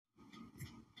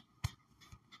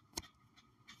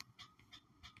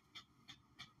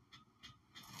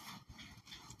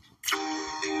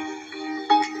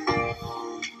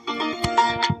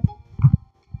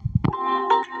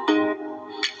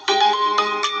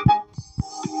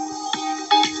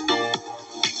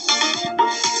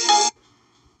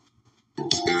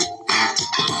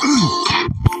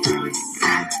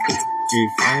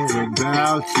It's all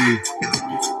about you.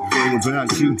 It's all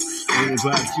about you. All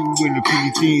about you and the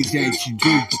pretty things that you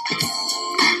do.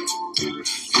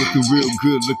 Looking real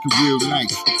good, looking real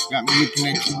nice. Got me looking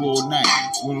at you all night.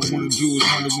 All I wanna do is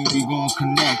wonder when we gon'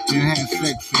 connect and have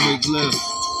sex and make love.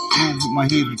 With my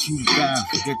head with you guys.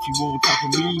 That you on top of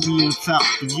me on top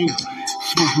of you.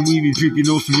 Smoking weed and drinking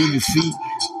on some Hennessy.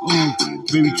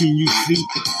 Baby, can you see?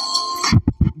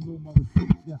 You know my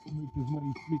receipts, that's to make this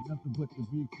money sweet. Nothing but the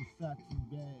big Versace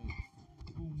bags.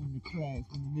 Boom in the class,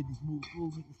 when the niggas move through,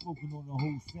 niggas smoking on the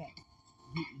whole sack.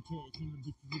 Getting cash and the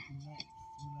bitches looking nice.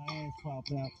 When the ass pop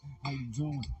out, how you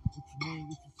doing? What's your name?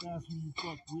 What's your size? Who you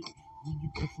fuck with? When you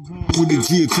fuck around with the G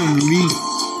turn to leave.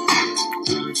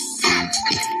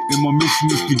 And my mission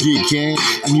is to get cash.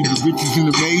 I need the riches in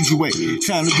the major way.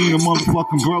 Time to be a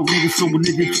motherfucking broke nigga, so a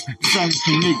nigga trying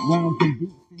to make round and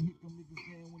beats and hit them niggas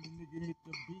down when the nigga hit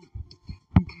the beat.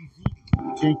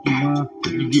 Thank you, man.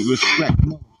 You get respect,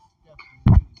 mother.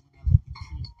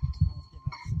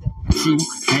 You,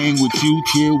 hang with you,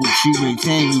 chill with you,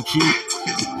 maintain with you.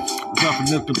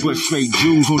 Dropping up the butt straight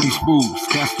jewels on these fools.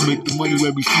 Got to make the money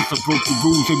ever since I broke the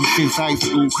rules ever since high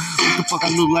school. What the fuck I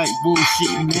look like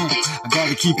bullshitting now? I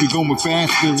gotta keep it going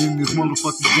faster in this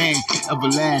motherfucking game,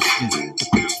 everlasting.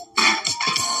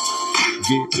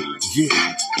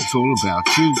 Yeah, it's all about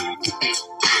you.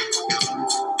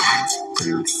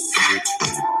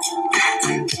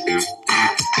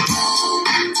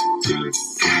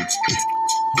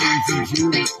 Hoes and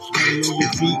jewels, stay on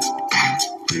your feet.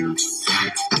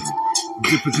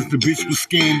 Different cause the bitch was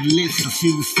scandalous. I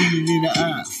see the stealing in the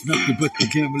eyes. Nothing but the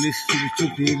gamblers. She was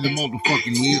choking in the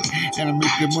motherfucking head. Gotta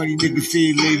make the money, nigga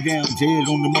say lay down dead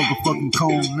on the motherfucking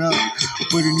corner.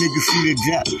 But the nigga see the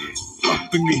drop.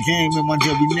 Up in the game in my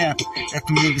W nap. That's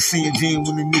the nigga saying damn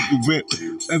when the nigga rip.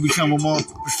 Every time a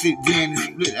motherfucker sit down and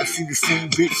split, I see the same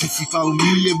bitch and she follow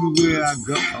me everywhere I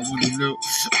go. I wanna know,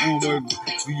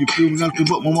 do you feel nothing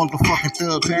but my motherfucking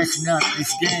thug passing out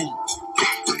this game?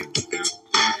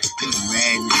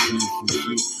 Man, you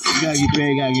gotta get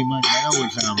paid, gotta get money. I know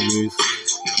what time it is.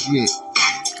 Shit.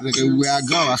 Look everywhere I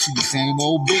go, I see the same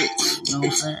old bitch. You know what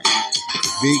I'm saying?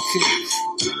 Big tits.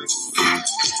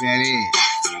 Fat ass.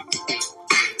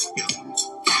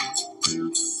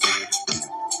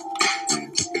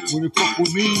 When it fuck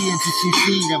with me until she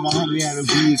see that my homie had a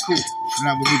vehicle. So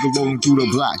now my nigga rolling through the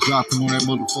block, dropping on that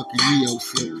motherfucking Neo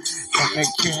shit. Got that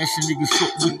cash and niggas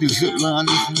foot with the zip line,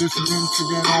 listening to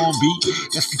that R&B.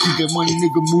 That's to keep that money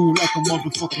nigga move like a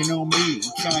motherfucking on me.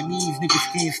 Chinese niggas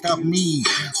can't stop me.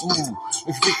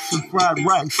 Let's get some fried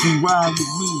rice and ride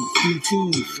with me. 3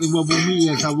 teams and rub on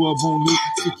me as I rub on you.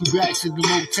 Take you back to the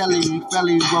motelly,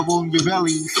 felly, rub on your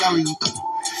belly, Sally.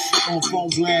 On phone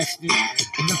blasting,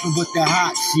 nothing but the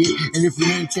hot shit. And if it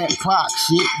ain't that clock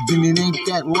shit, then it ain't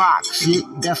that rock shit.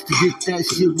 That's to get that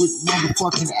shit with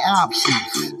motherfucking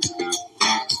options.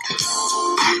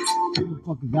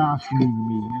 Motherfucking option to me,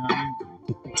 you know what I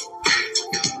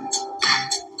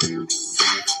mean?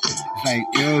 It's like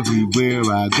everywhere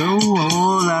I go,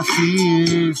 all I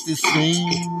see is the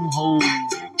same hole.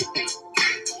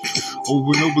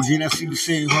 Over and over again, I see the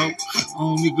same hoe.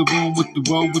 Nigga boom with the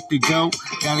roll, with the dough.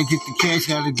 Gotta get the cash,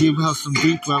 gotta give her some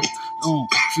deep throat.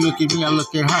 She look at me, I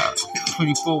look at her.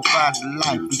 24/5 to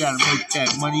life. You gotta make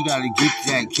that money, gotta get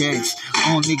that cash.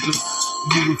 Nigga,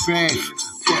 moving fast.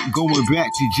 Fuck going back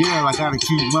to jail. I gotta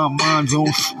keep my mind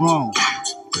on strong.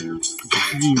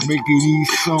 Making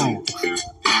these songs.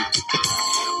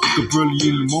 Wake up early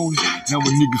in the morning. Now a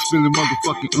nigga feeling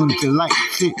motherfucking under light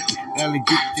shit. Gotta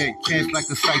get that cash like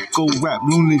a psycho rap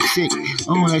lunatic.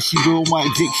 That she go my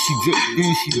dick, she dip,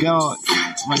 then she dodge.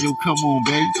 I'm like, yo, come on,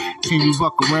 babe. Can you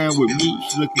fuck around with me?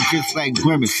 She looking just like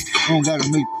Grimace. Gotta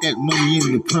make that money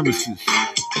in the premises.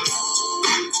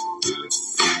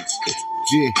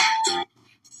 Yeah.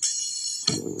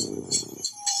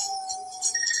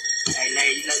 Hey,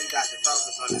 lady, you know you got to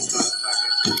focus on this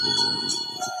motherfucker.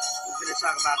 We're gonna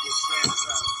talk about these scammers,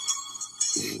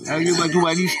 How you gonna do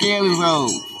about these scammers, though?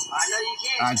 I know you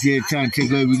can. I did trying to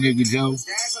take every nigga, Joe.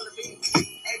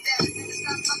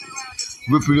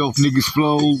 Ripping off niggas'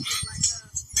 flows.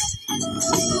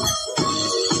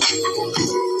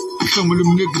 Some of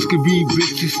them niggas could be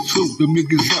bitches too. Them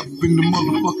niggas up in the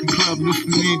motherfucking club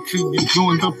listening to you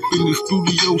joined up in the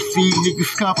studio. See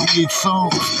niggas copying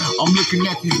songs. I'm looking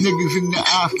at these niggas in the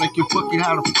eyes like you fucking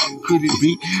how the fuck could it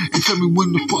be? And tell me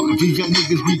when the fuck these young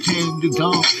niggas became the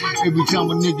dawn. Every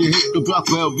time a nigga hit the block,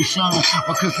 well, be shine.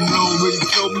 My cousin already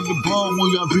told me the bomb on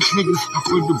y'all bitch niggas.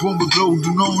 With the bomb would blow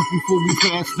the nose before we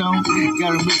pass down.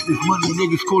 Gotta make this money,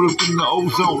 niggas caught up in the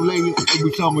ozone layer.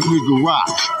 Every time a nigga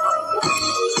rock.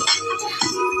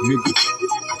 Nigga.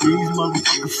 These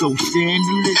motherfuckers so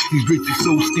scandalous. These bitches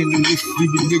so scandalous.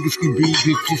 Even niggas can be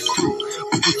bitches too.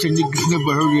 But your niggas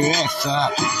never heard of that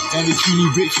side. And a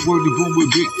cutie bitch, word the boom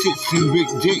with big tits and big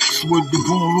dicks. Word the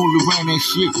boom all around that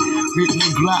shit. Hitting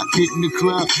the block, hitting the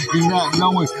club, and not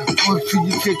knowing. Until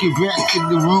you take it back to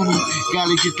the room,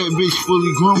 gotta get that bitch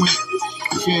fully grooming.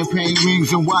 Champagne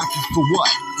rings and watches for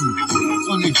what?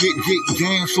 On the get dick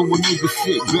down so a nigga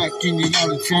sit back in and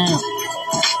out of town.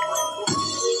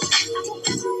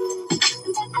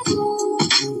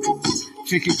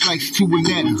 Taking flights to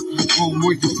Atlanta, on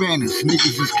worth the banners.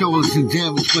 Niggas is colors and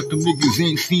damage, but them niggas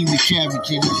ain't seen the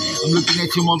cabbage in it. I'm looking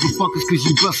at you motherfuckers cause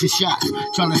you bustin' shots.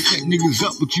 Trying to set niggas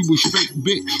up, but you a straight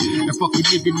bitch. And fuck a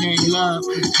nigga named Love.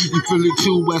 You can feel it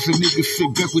too as a nigga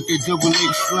sit back with that double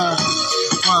H slide.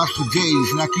 Rhymes for days,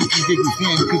 and I keep these niggas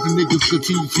down cause the niggas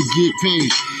continue to get paid.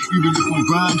 Even if I'm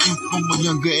grinding from a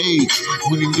younger age.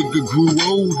 When a nigga grew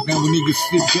old, now a nigga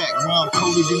sit back, rhyme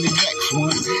colder than the next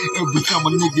one. Every time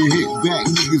a nigga hit back,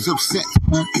 niggas upset,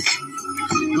 man.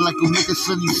 Like a nigga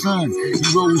sunny sun, he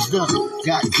rose up,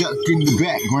 got ducked in the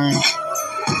background.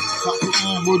 Talk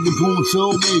on with the boom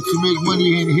told me to make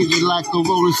money and hit it like a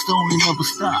rolling stone and never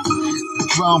stop.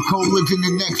 Rhyme colder than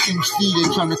the next MC,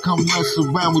 they trying to come mess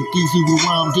around with these evil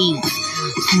rhyme D's.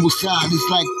 Suicide is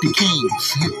like the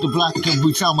Kings, hit the block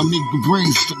every time a nigga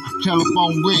brings the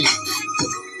telephone rings.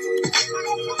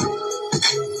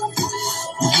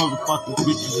 Motherfucking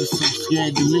bitches are so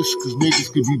scandalous, cause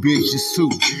niggas could be bitches too.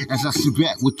 As I sit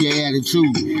back with their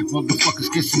attitude,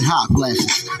 motherfuckers kissing hot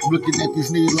glasses. I'm looking at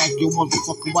this nigga like, yo,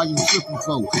 motherfucker, why you tripping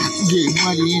for? I'm getting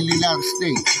money in and out of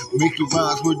state. Make your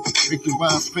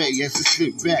rhymes pay. As I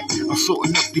sit back, I'm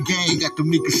sorting up the game, got them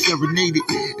niggas serenaded.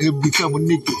 Every time a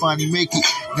nigga finally make it,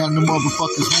 now the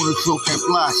motherfuckers wanna talk that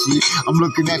fly shit. I'm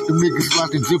looking at them niggas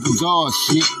rocking different dog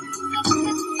shit.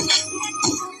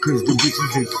 Cause the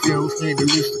bitches is still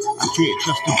scandalous. I can't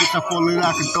trust the bitch, I fall it, I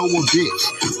can throw a bitch.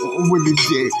 With a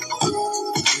dick.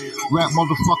 Rap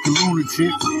motherfucking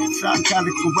lunatic.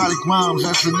 Psychotic erotic rhymes,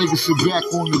 that's a nigga sit back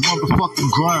on the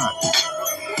motherfucking grind.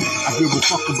 I give a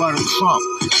fuck about a Trump.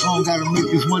 I don't gotta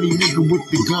make this money, nigga, with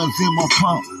the guns in my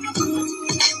pump.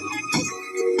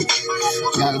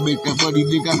 Gotta make that money,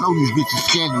 nigga, I know these bitches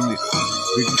scandalous.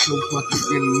 Bitches so fucking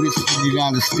scandalous from the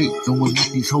United States. Don't want to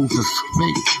these hoes are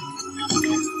fake.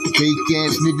 Fake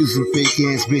ass niggas and fake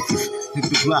ass bitches. Hit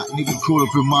the block, nigga caught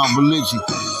up in my religion.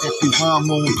 That they rhyme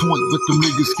on point, but them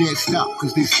niggas can't stop,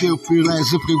 cause they still feel as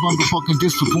if they motherfucking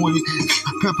disappointed.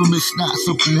 Peppermint snots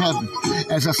up in heaven.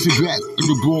 As I sit back in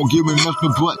the ball, giving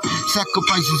nothing but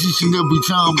sacrifices each and every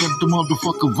time that the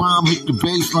motherfucking rhyme hit the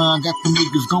baseline. Got them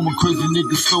niggas going crazy,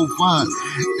 niggas so fine.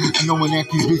 Knowing that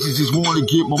these bitches just wanna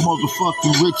get my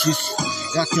motherfucking riches.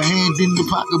 Got your hand in the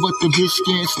pocket, but the bitch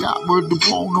can't stop. Word the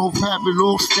bone, no have it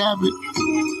or stab it.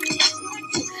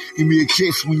 Give me a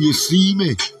kiss when you see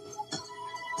me.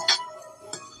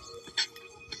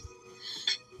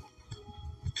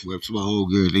 Well, to my whole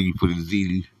girl, thank you for the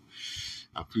ZD.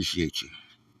 I appreciate you.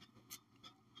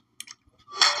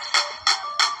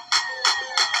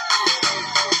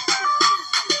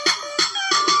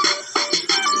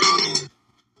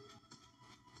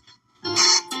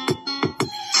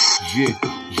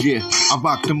 Yeah, I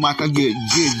rock the mic, I get,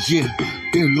 yeah.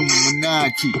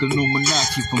 Illuminati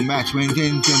from Matchman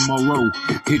to Moreau.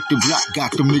 Hit the block,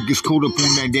 got them niggas caught up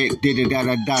on that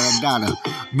da-da-da-da-da.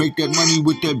 Make that money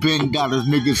with that $10.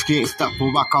 Niggas can't stop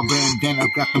for rock our bandana.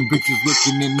 Got them bitches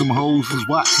looking and them hoes is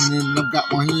watching, and I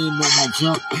got my hand on my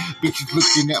junk. Bitches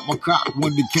looking at my cock,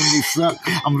 wonder can they suck.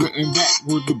 I'm looking back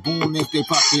with the boom as they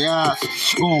pop their eyes.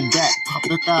 Going back,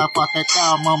 pop that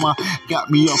thigh, mama. Got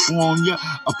me up on ya,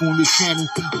 up on the channel.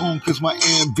 Cause my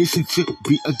ambition to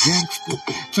be a gangster.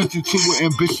 Turns into an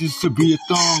ambition to be a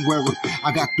thong wearer.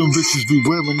 I got them bitches be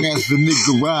wearing as the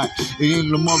nigga ride. And in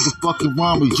the motherfucking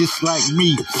rhyme just like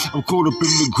me. I'm caught up in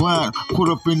the grind, caught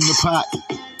up in the pot.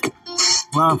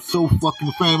 I'm so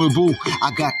fucking flammable.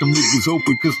 I got them niggas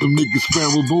open cause them niggas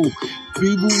flammable.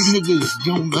 People niggas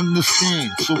don't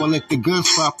understand, so I let the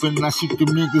guns pop and I shoot them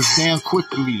niggas down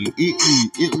quickly.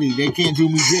 Italy, they can't do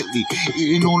me gently.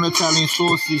 Eating on Italian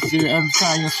sauces,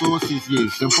 Italian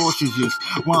sausages and sausages,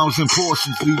 rhymes and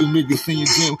portions. Leave them niggas in your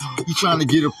gym. You trying to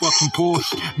get a fucking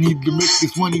Porsche? Need to make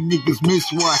this money, niggas miss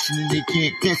watching, and they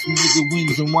can't catch me, nigga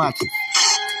wings and watching.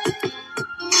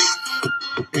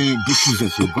 And bitches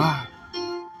as a vibe.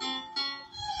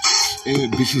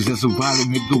 Bitches as a violent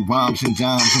nigga, rhymes and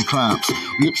dimes and crimes.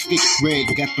 Lipstick red,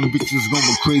 got them bitches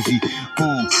going crazy.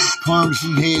 Perms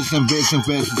and heads and beds and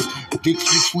vests. Dicks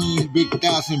between big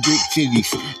thighs and big titties.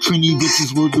 Trini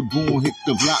bitches word the boom, hit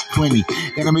the block 20.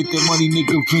 Gotta make that money,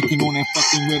 nigga, drinking on that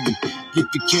fucking Remy. Get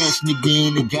the cash, nigga,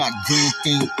 and the goddamn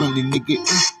thing funny, nigga.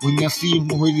 When I see him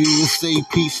ready to say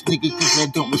peace, nigga, cause I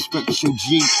don't respect your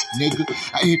G, nigga.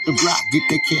 I hit the block, get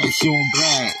that cash on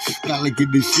blast. Gotta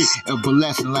get this shit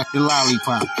everlasting like the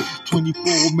lollipop.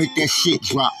 24, make that shit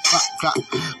drop. Clock, clock,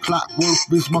 clockwork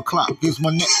is my clock, is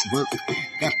my network.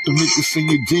 Got the niggas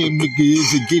saying, damn, nigga,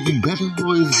 is it getting better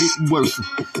or is it getting worse?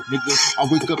 Nigga, I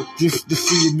wake up just to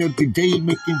see another day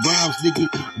making rhymes, nigga.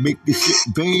 Make this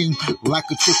shit bang like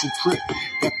a triple crit.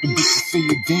 Got the bitches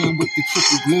saying, damn, with the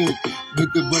triple leg.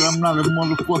 Nigga, but I'm not a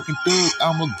motherfucking thug.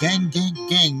 I'm a gang, gang,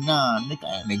 gang. Nah, nigga,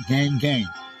 I ain't a gang, gang.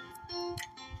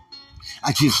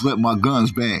 I just let my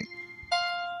guns bang.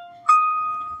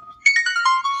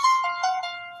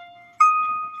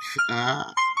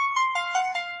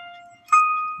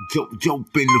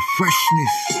 Dope in the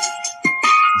freshness.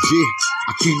 Yeah,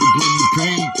 I came to bring the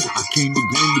pain. I came to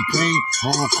bring the pain.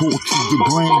 Hardcore to the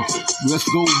brain. Let's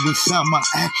go inside my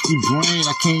actual brain.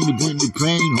 I came to bring the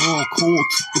pain. Hardcore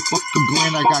to the fucking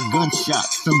brain. I got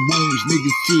gunshots and wounds,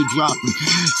 niggas tear dropping.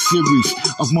 Series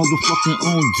of motherfucking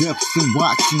own deaths and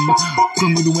watching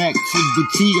criminal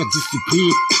activity. I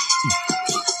disappeared.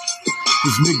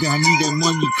 Cause nigga, I need that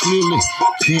money clearly.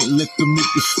 Can't let them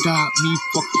niggas stop me.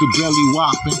 Fuck the belly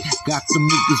whopping. Got them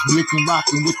niggas licking,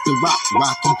 rocking with the rock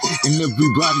rocking. And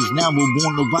everybody's now will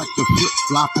wanna rock the flip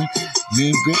flopping.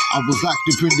 Nigga, I was locked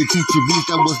up in the penitentiary.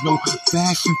 There was no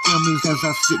fashion filmers as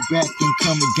I sit back and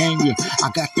come and game ya. I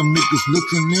got them niggas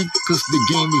looking in cause the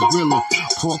game is realer.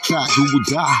 Pork shot, do or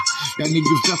die. That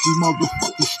niggas definitely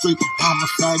motherfucking straight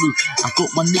homicidal. I got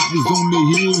my niggas on the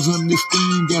heels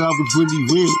understand that I was really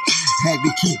real. Had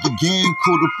to keep the game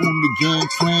caught up on the game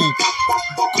plan.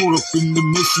 Caught up in the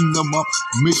mission of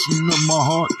my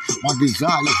heart. My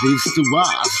desire is to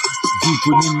rise.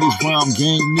 Deeper in this rhyme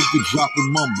game, nigga dropping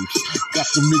mumbles. Got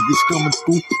the niggas coming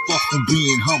through, fucking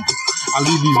being humble. I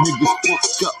leave these niggas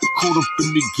fucked up, caught up in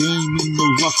the game in the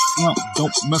rough slump.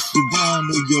 Don't mess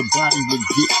around or your body will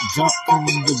get dumped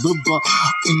in the river,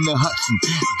 in the Hudson.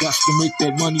 Got to make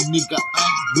that money, nigga, I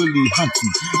ain't really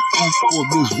hunting. On for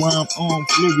this rhyme, on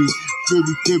flurry and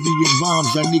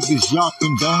rhymes. That niggas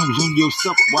dropping dimes on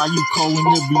yourself while you calling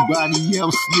everybody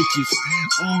else snitches.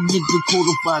 On nigga caught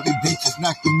up by the dentures,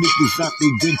 knock the niggas out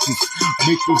they dentures.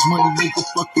 Make this money, make a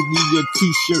fucking need your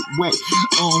t-shirt wet.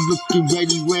 On looking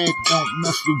ready red, don't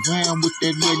mess around with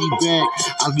that ready bag.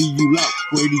 I'll leave you like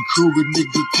Freddy Krueger,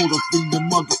 nigga caught up in the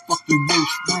motherfucking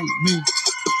worst nightmare.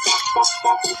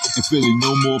 And feeling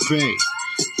no more pain.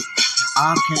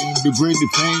 I came to bring the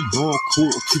pain,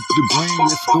 hardcore to the brain.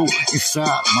 Let's go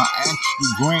inside my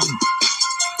actual brain.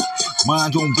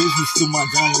 Mind on business to my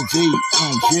Diamond J.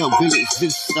 Jail village,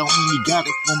 this I only got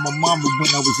it from my mama when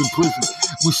I was in prison.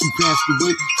 When she passed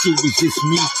away, she was just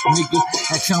me, nigga.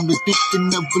 Had time to think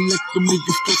and never let them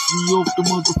niggas catch me off the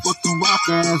motherfucking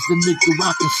rocker. As the nigga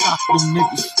rockin', stop them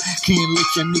niggas. Can't let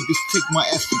y'all niggas take my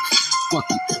essence. Fuck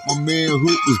it, my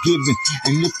manhood was given.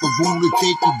 And if I wanna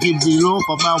take it, give it off,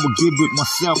 I will give it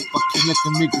myself. I can't let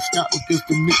them niggas stop because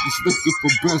them niggas looking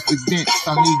for presidents.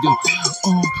 I need them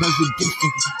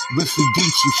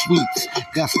residential suites.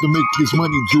 Got to make this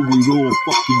money, do it all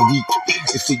fucking week.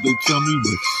 They say, yo, tell me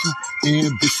what's up.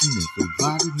 Ambition is a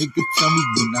body, nigga, tell me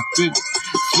when I feel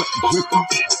sweat dripping.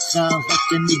 Sounds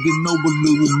like a nigga know a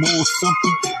little more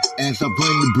something. As I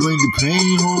bring the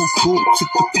pain, hardcore to the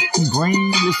fucking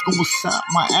brain. Let's go inside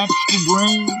my actual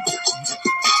brain.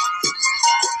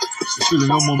 You're feeling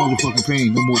no more motherfucking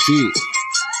pain, no more tears.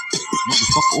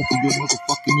 Motherfucker, open your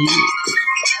motherfucking ears.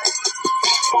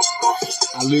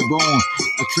 I live on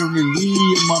eternally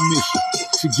in my mission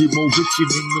to get more richer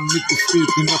than them niggas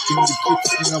sitting up in the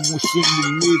kitchen. I want shit to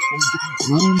live from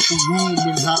room to room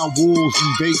in high walls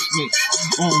and basements.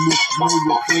 On with no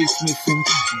replacements and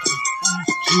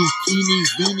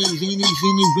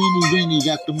Vinny.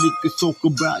 Got them niggas talk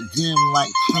about them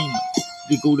like Trina.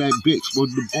 They go that bitch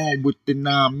with the bomb with the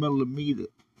 9mm.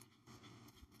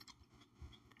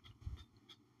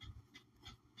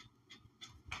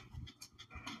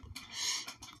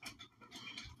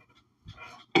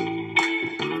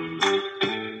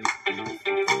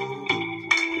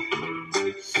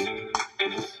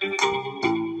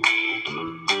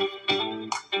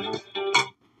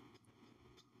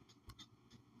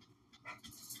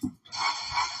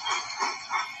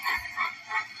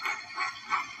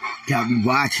 Got me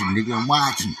watching, nigga, I'm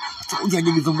watching. I told y'all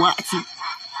niggas I'm watching.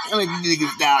 I let you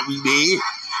niggas stop me, man.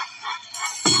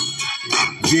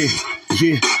 Yeah.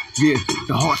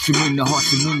 The hearts are in, the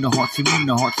hearts are in, the hearts are in,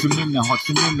 the hearts are in, the hearts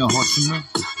are in, the hearts are in.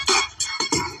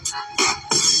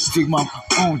 dig my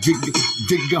own, dig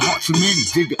the hearts of men,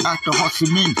 dig out the hearts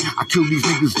of men. I kill these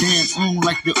niggas damn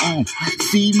like their own.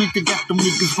 See, man, they got them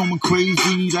niggas going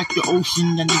crazy like the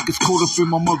ocean. That niggas caught up in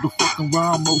my motherfucking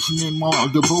rhyme motion and my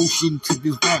devotion to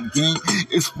this rap game.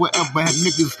 It's wherever had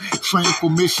niggas train for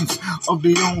missions of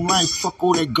their own life. Fuck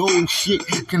all that gold shit.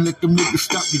 Can't let them niggas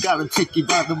stop. You gotta take it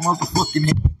by the motherfucking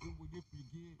hand.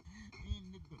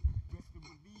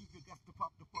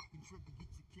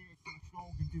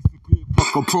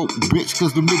 Fuck a broke bitch,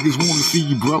 cause the niggas wanna see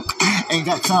you broke. Ain't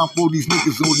got time for these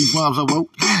niggas or these rhymes I wrote.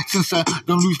 Since I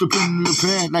don't lose the pen in the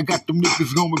pad, I got them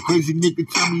niggas going crazy. Nigga,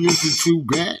 tell me, is it too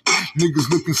bad? Niggas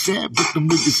looking sad, but them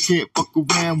niggas can't fuck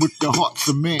around with the hearts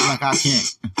of men like I can.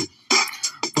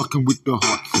 Fucking with the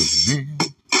hearts of men.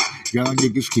 Y'all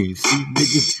niggas can't see,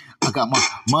 niggas. I got my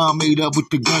mind made up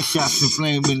with the gunshots and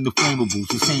flaming the flammables,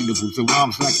 sustainables. The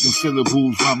rhymes like them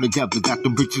syllables rhyme together. Got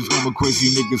them bitches going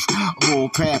crazy, niggas. I'm all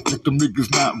packed, like them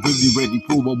niggas not really ready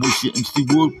for my wish. MC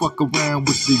would fuck around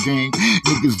with the gang.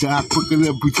 Niggas die quicker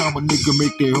every time a nigga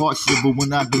make their heart shiver.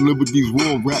 When I deliver these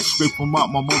war raps straight from out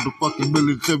my motherfucking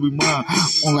military mind.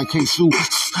 On like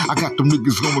Jesus, I got them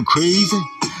niggas going crazy.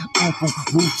 On from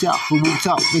rooftop for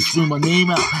rooftop, they scream my name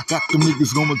out. Got them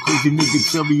niggas going crazy,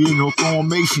 niggas tell me in no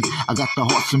formation. I got the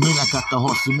hearts of men, I got the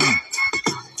hearts of men.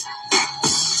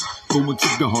 Go and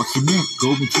check the hearts of men,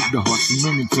 go and check the hearts of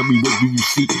men and tell me what do you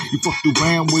see. You fucked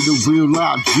around with a real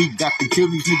live G, got to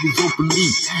kill these niggas openly.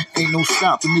 Ain't no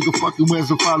stopping, nigga fucking where's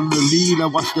the follow the lead. I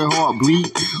watch their heart bleed.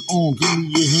 Give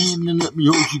me your hand and let me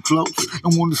hold you close.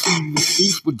 Don't wanna see you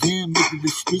deceased, but damn nigga the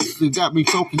streets, they got me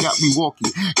talking, got me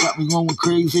walking, got me going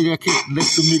crazy. I can't let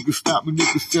the niggas stop me.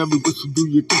 Niggas tell me what you do,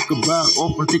 you think about.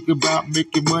 Often think about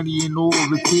making money and all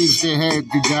the kids that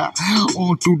had to die.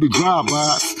 On through the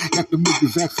drive-bys, got the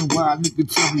niggas asking why. Nigga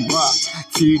tell me why.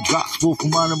 Teardrops fall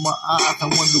from out of my eyes. I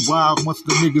wonder why. Once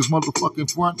the niggas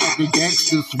motherfucking front like the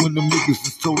gangsters, when the niggas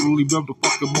is totally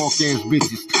motherfucking mark ass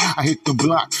bitches. I hit the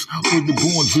blocks with the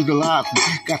born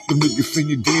jiggleizing. Got the niggas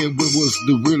singing dead. Where was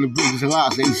the real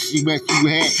visualize? They see what you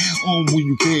had on when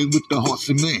you came with the hearts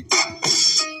of men.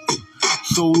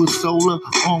 Solar,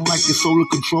 on like the solar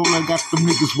controller. Got them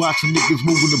niggas watching niggas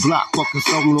moving the block. Fucking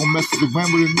solo, don't mess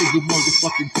around with a nigga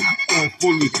motherfucking on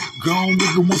fully gone.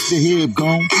 Nigga wants the head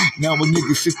gone. Now a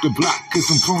nigga sit the block,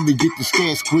 cause I'm prone to get the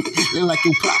scares quick. They like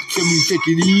your plot, tell me take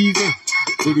it easy.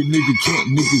 So the nigga can't,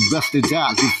 niggas bust the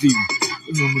die this season.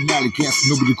 Illuminati gas,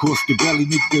 nobody cross the belly,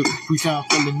 nigga. 3-time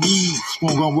felony,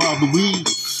 strong on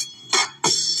robberies.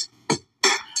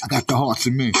 I got the hearts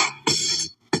of men.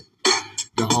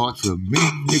 The hearts of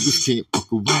men, niggas can't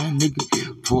fuck around,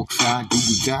 nigga. Talk side, do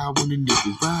you die when a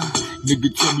nigga ride?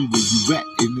 Nigga, tell me where you at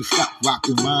in the stop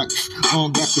rockin' mics.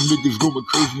 Got the niggas going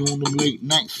crazy on them late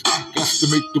nights. Got to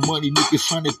make the money, niggas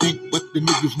trying to think, but the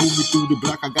niggas moving through the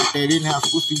block. I got that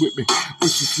in-house pussy with me,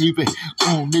 pussy sleeping.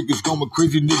 Niggas going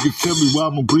crazy, niggas tell me why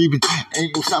I'm breathing.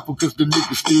 Ain't no stopping cause the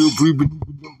niggas still breathing.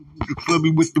 Niggas club me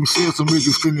with them shells, some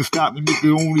niggas couldn't stop me.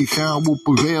 Nigga, only sound will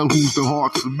prevail. Who's the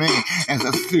hearts of man? As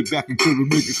I sit back and kill the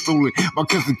niggas slowly. My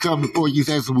cousin coming for you,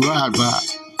 that's a ride by.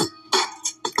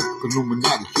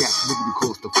 Illuminati cats, nigga,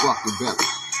 across the fucking belly.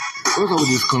 What's over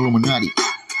this Illuminati?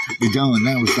 The Dawn,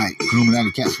 now it's like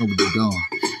Illuminati cats over the Dawn.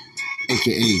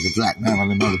 AKA the Black Man on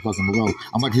the motherfucking Monroe.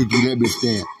 I'm about to hit you that bitch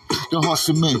there. The hearts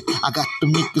of men, I got the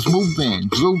niggas moving,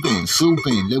 grooving,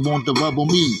 slooping. They want to rub on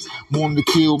me, want to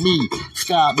kill me,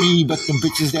 stop me, but them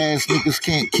bitches ass niggas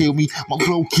can't kill me. My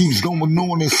flow keeps going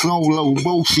on in slow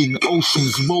motion,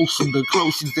 oceans, motion, the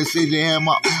closest. They say they have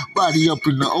my body up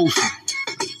in the ocean.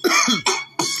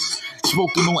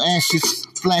 Smoking on ashes,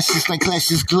 flashes like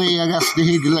clashes glare. I got to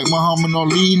hit it like Muhammad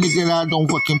Ali, nigga. I don't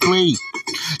fucking play.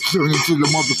 Turn into the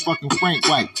motherfucking Frank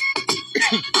White.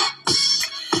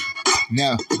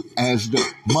 Now, as the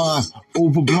mind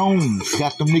overblown,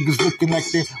 got them niggas looking like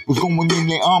they was going in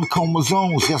their arm coma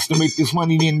zones. Got to make this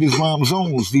money in these rhyme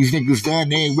zones. These niggas down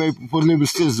there ain't ready for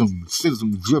lyricism.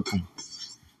 Drip them.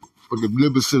 For the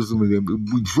lyricism,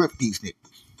 we drip these niggas.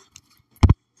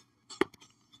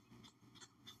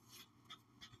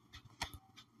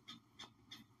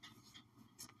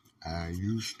 I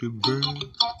used to burn.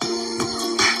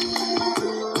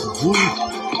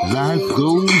 Life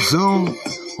goes on.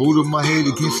 Holding my head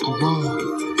against the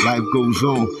wall. Life goes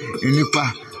on. And if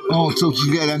I told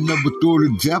you that I never thought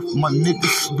of death, my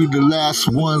niggas be the last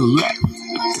one left.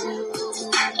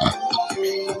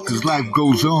 Cause life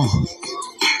goes on.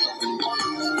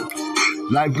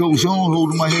 Life goes on.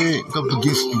 Holding my head up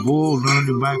against the wall.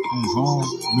 Learning right from wrong.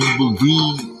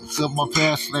 Memories of my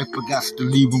past life, I got to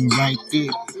leave them right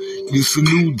there. It's a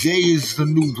new day, it's a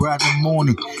new bright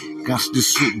morning. Got to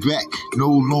sit back, no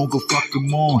longer fucking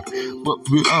mourn. But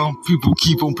people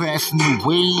keep on passing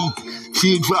away.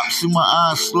 Teardrops in my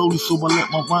eyes slowly, so I let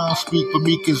my rhyme speak for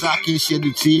me, cause I can't shed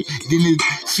a tear. Didn't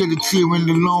shed a tear in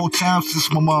a long time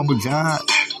since my mama died.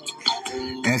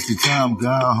 As the time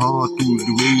got hard through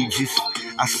the rages,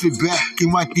 I sit back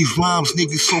and write these rhymes.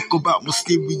 Niggas talk about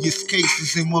mysterious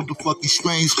cases in motherfucking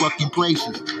strange fucking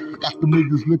places. Got the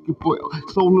niggas looking for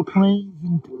solar planes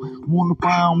and wanna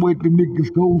find where the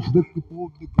niggas goes looking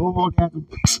for the guard.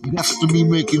 That's to me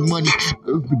making money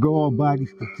as the guard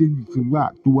bodies continue to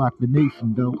rock throughout the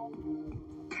nation, though.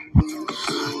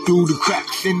 Through the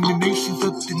cracks in the nations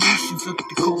of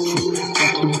the culture.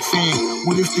 That's what I'm saying.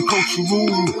 When it's the culture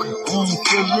rule,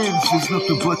 feelings, there's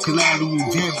nothing but collateral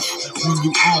damage. When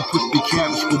you put the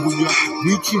cabbage, but when you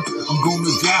reach it, I'm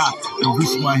gonna die. And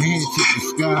reach my hand to the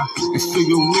sky and say,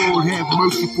 "Yo, Lord, have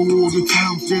mercy for all the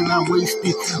times that I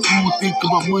wasted." I don't think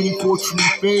about money, fortune,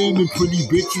 and fame, and pretty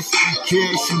bitches,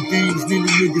 cash and things. Then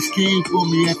the niggas came for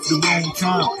me at the wrong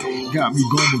time. Got me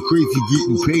going crazy,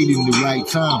 getting paid in the right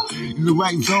time. In the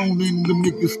right zone, and the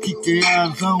niggas keep their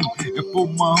eyes on. And for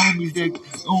my homies that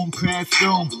passed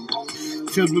on,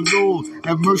 tell the Lord,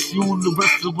 have mercy on the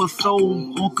rest of us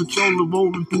soul. On control of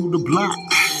rolling through the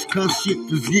blocks, cause shit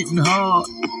is getting hard.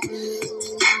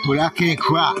 But I can't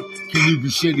cry, can't even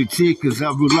shed a tear, cause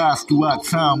I realize throughout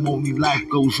time only life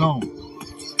goes on.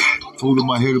 Holding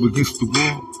my head up against the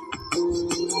wall.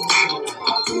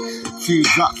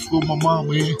 Teardrops for my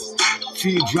mama, yeah.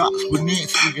 Teardrops for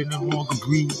Nancy that no longer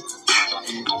breathe.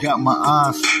 Got my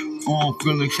eyes on,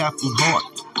 feeling shackled heart.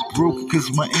 Broke cause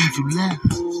my angel left.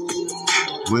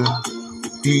 Well,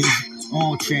 things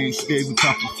on changed, gave me a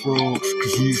couple frogs,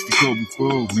 cause he used to call me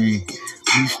frog, man.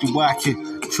 We used to watch it,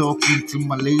 talking to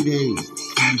my lady.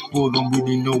 24 don't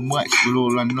really know much, but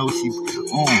all I know she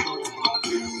on.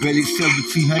 Barely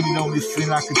 1700 on this thing,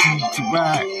 I continue to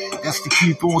ride. That's to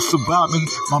keep on surviving.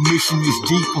 My mission is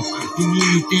deeper than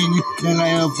anything that I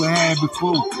ever had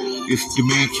before. It's the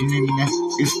mansion in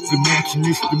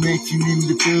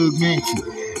the thug mansion.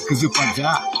 Cause if I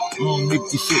die, I don't make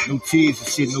this shit no tears and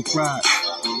shit no cries.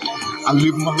 I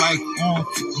live my life on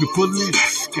the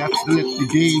fullest. Got to let the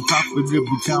game pop it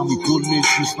every time we pull it.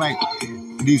 It's like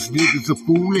these niggas are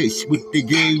foolish with the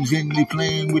games and they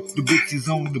playing with the bitches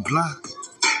on the block.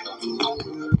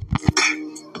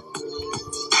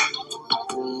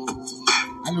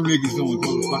 I know niggas don't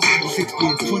go to 60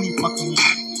 and 20 fucking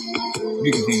years.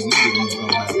 Niggas ain't living on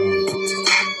that.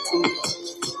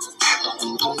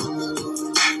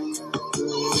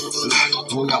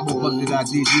 Boy, got more fuck than I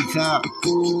did this time.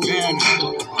 Man,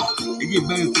 it get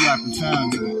better throughout the time,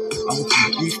 nigga. I went from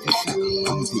the east to south. I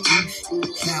went to east,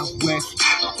 southwest.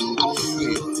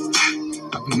 Yeah.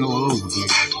 I've been all over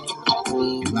again.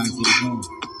 And life goes on.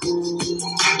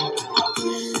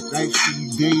 Life see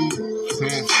days,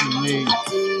 passing lanes.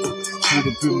 Put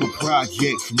up in my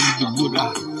projects, neither would I.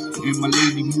 And my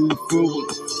lady move forward,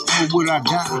 or would I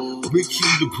die? Rich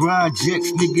in the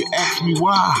projects, nigga ask me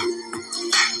why.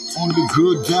 On the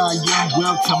good die young,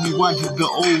 well, tell me why did the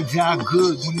old die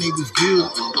good when they was good?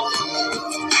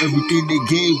 Everything they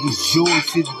gave was joy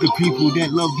to the people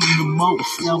that loved them the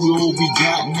most. Now we all we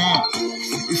got now.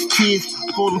 It's tears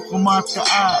falling from out the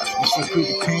eyes. Wish I could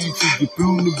have came to the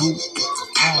funeral.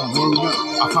 Word up,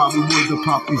 I probably would have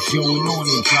popped this joint on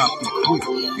and dropped it quick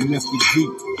and left it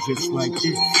deep, just like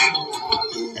this.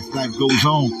 As life goes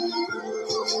on,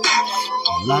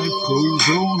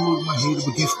 hold my head up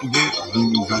against the wall. Then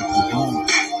you got to home,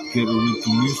 get her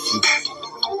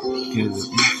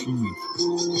instrument.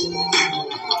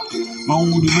 My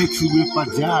only mix is if I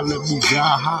die, let me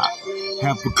die hot.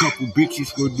 Have a couple bitches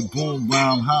for the boom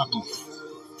round hobbies.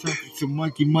 Turn some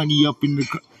monkey money up in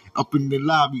the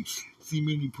lobbies. See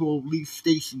many police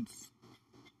stations.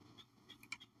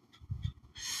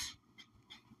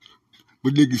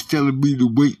 But niggas telling me to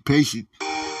wait patient.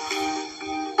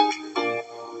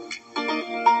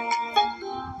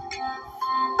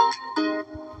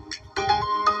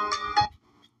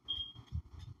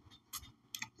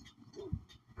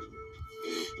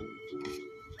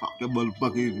 Pop that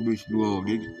motherfucking information wrong,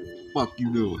 nigga. Fuck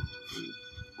you doing?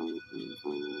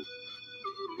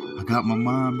 I got my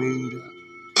mind made up.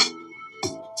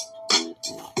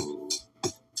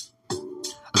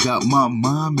 Got my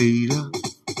mind made up.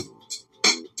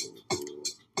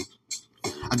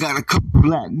 I got a couple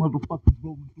black motherfuckers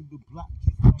rolling through the block,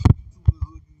 just running through the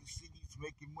hood in the cities,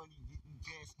 making money, getting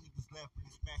gas, niggas laughing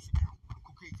and smashing.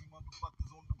 Crazy motherfuckers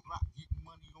on the block, getting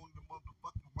money on the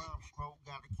motherfucking rhyme scroll.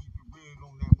 Gotta keep it real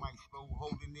on that maestro,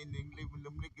 holding in and living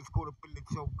them niggas caught up in the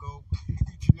chokehold.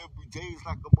 Each and every day is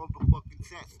like a motherfucking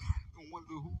test. Don't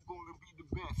wonder who's gonna be the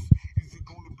best. Is it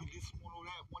gonna be just want all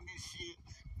that one this shit.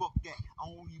 Fuck that, I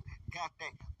only got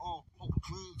that whole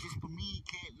dream just for me.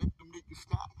 Can't let them niggas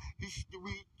stop.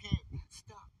 History can't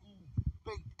stop.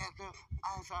 Fake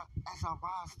as I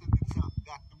rise to the top.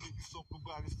 Got them niggas talking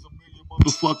about it. Some million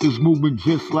motherfuckers moving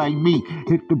just like me.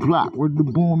 Hit the block where the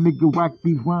born nigga rock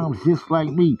these rhymes just like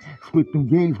me. Spit them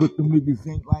games, but them niggas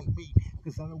ain't like me.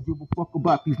 Cause I don't give a fuck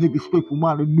about these niggas straight from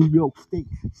out of New York State.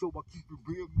 So I keep it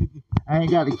real, nigga. I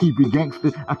ain't gotta keep it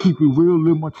gangster. I keep it real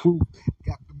in my truth.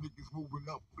 Got them niggas moving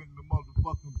up in the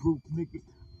motherfucking booth, nigga.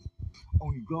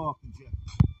 Only God can judge me.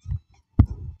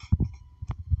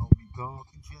 Only God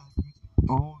can judge me.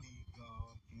 Only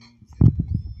God can judge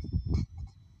me.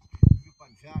 If I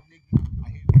die, nigga, I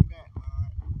hit the back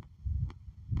line.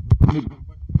 Nigga,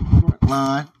 front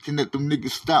line. Can let them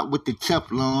niggas stop with the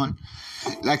Teflon.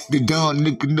 Like the dawn,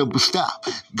 nigga never stop.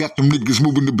 Got them niggas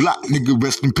moving the block, nigga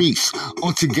rest in peace.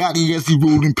 On to Gotti as he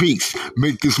roll in peace.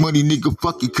 Make this money, nigga,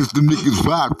 fuck it, cause them niggas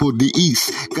ride for the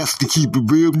east. Got to keep it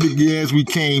real, nigga, as we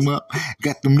came up.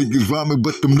 Got them niggas rhyming,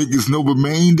 but them niggas no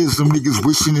remain. There's some niggas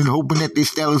wishing and hoping that they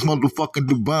style is motherfucking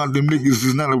divine. Them niggas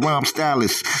is not a rhyme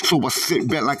stylist. So I sit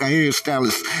back like a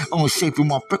hairstylist. On shaping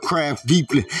my craft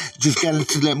deeply. Just got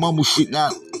into that mumble shit now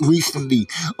recently.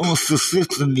 On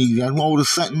consistently. And all of a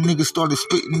sudden niggas started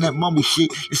spitting that mumble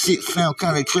shit. The shit sound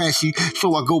kinda trashy.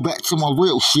 So I go back to my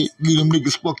real shit. Leave them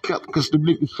niggas fucked up cause them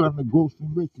niggas trying to grow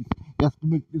some riches. That's to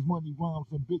make this money rhymes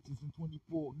and bitches in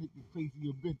 24 niggas crazy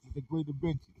adventures, the great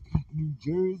adventures. New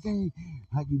Jersey,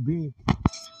 how you been?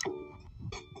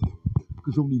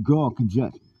 Cause only God can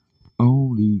judge.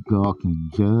 Only God can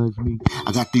judge me.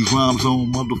 I got these rhymes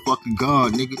on motherfucking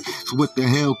God, nigga. So what the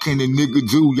hell can a nigga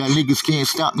do? Y'all niggas can't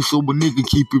stop me, so a nigga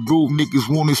keep it real. Niggas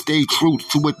wanna stay true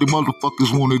to what the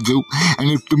motherfuckers wanna do.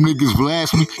 And if them niggas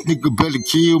blast me, nigga better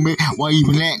kill me. Why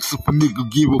even ask if a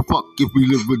nigga give a fuck if we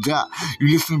live or die?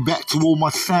 You listen back to all my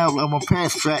sound and my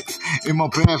past tracks. In my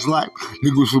past life,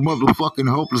 niggas were motherfucking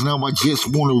hopeless. Now I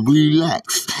just wanna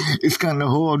relax. It's kinda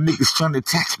hard, niggas trying to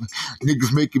tax me.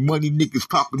 Niggas making money, niggas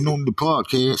popping on the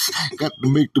podcast. Got to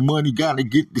make the money, gotta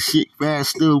get the shit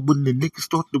faster. When the niggas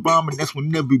start to rhyming, that's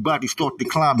when everybody start to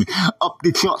climbing. Up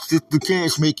the charts, it's the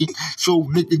cash making. So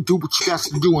nigga, do what you got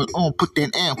to do and put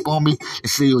that amp on me.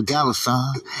 And say your dollar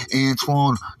sign,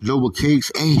 Antoine, lowercase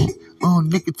A.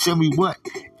 Nigga, tell me what?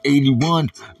 81,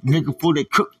 nigga, for that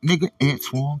cook, nigga,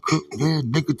 Antoine Cook, yeah,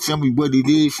 nigga, tell me what it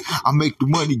is. I make the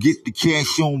money, get the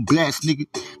cash on blast, nigga,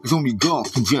 cause only God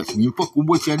can judge me. And fuck with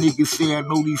what y'all niggas say, I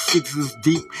know these six is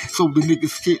deep, so the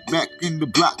niggas sit back in the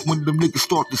block when them niggas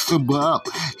start to simmer up.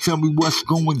 Tell me what's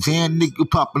going down, nigga,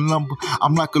 poppin' lumber.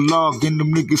 I'm like a log, and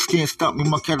them niggas can't stop me.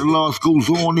 My catalogs goes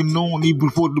on and on,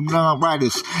 even for them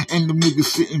non-writers. And them niggas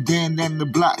sitting down the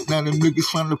block, now them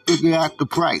niggas trying to figure out the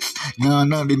price.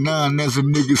 999 as a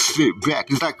nigga sit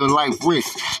back, it's like a life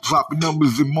risk. Dropping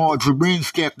numbers in margarine,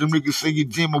 scat them niggas saying,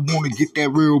 damn, I wanna get that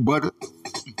real butter.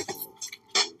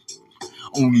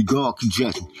 Only God can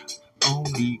judge me.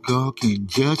 Only God can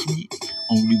judge me.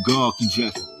 Only God can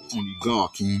judge me. Only God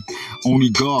can. Only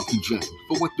God can judge me.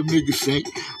 For what the niggas say,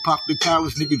 pop the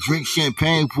collars, nigga, drink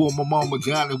champagne for my mama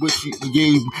Johnny, which she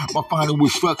gave my final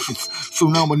instructions. So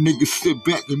now my niggas sit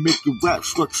back and make the rap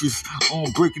structures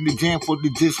on breaking the jam for the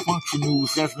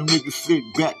dysfunctionals. As the niggas sit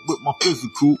back with my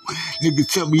physical.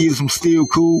 Niggas tell me is I'm still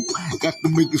cool. Got the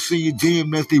niggas saying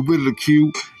damn as they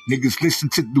ridicule. Niggas listen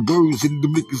to the words and the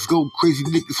niggas go crazy.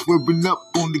 Niggas swerving up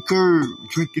on the curb,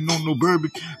 drinking on no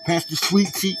bourbon. Past the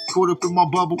sweet tea, caught up in my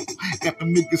bubble. Got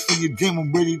them niggas saying, damn,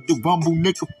 I'm ready to rumble.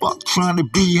 Nigga, fuck, trying to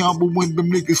be humble when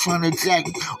them niggas trying to attack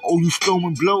me. Oh, you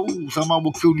throwing blows? I'm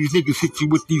out to kill these niggas, hit you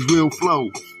with these real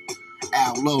flows.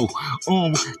 Outlaw,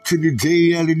 to the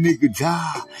day that a nigga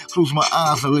die. Close my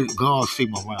eyes and let God say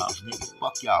my rhymes, nigga.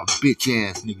 Fuck y'all, bitch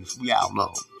ass niggas, we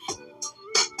outlaws.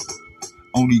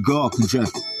 Only God can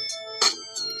judge me.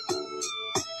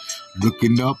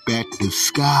 Looking up at the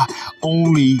sky,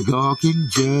 only God can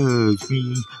judge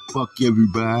me. Fuck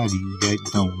everybody that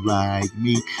don't like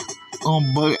me.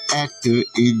 But at the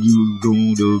end, you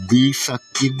gonna be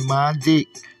sucking my dick.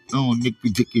 Nigga,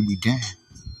 dicking me down.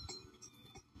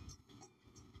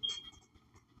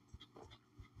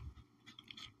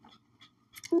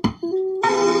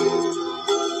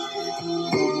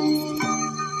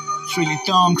 Trilly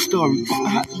Thong Stories.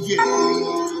 Yeah.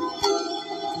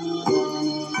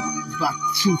 About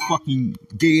two fucking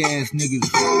gay ass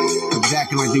niggas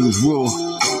acting like they was raw.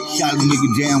 Shot a nigga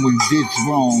down when it's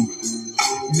wrong.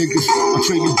 Niggas are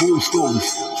trading war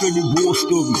stories. Trading war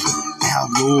stories.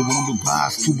 outlaw on the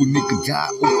rise to a nigga die.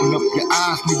 Open up your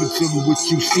eyes, nigga, tell me what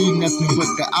you see. Nothing but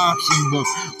the option of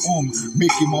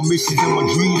making my missions and my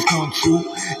dreams come true.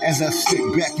 As I sit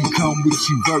back and come with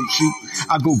you virtue,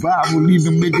 I go viral, leave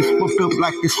them niggas fucked up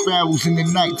like the sparrows in the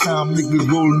nighttime. Niggas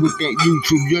rolling with that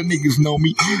YouTube, your niggas know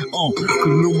me.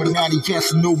 Illuminati,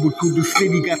 Casanova through the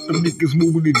city, got them niggas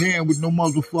moving it down with no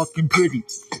motherfucking pity.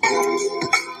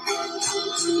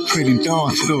 Trading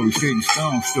Dawn stories, trading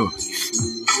Stone stories.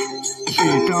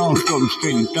 Trading Dawn stories,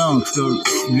 trading Dawn stories.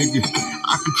 Nigga,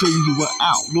 I can tell you an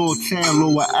outlaw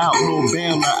tailor, an outlaw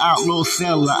bail, an outlaw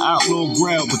seller, outlaw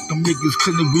grab, but them niggas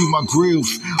couldn't read my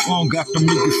grills. Got them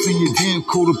niggas singing damn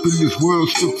caught up in this world.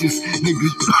 Scriptures,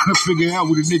 niggas trying to figure out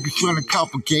what the niggas trying to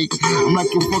complicate. I'm like,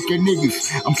 yo, fuck your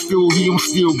niggas. I'm still here, I'm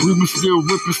still breathing, still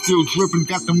ripping, still dripping.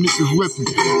 Got them niggas ripping.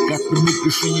 Got them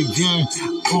niggas singing damn,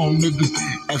 nigga.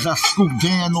 As I scoop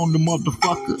down on the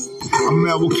motherfucker, I'm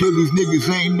never kill these niggas,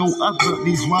 ain't no other.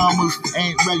 These rhymers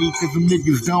ain't ready, cause them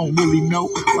niggas don't really know.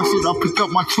 Why should I pick up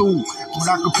my tool when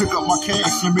I can pick up my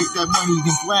cash and make that money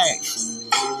in flash?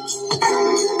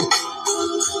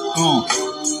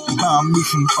 Buy me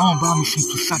some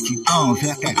Versace thongs.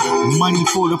 Got that money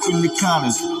pulled up in the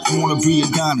corners. Wanna be a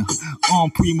Donna,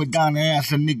 prima donna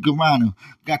ass a nigga runner.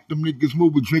 Got them niggas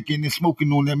moving, drinking and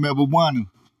smoking on that marijuana.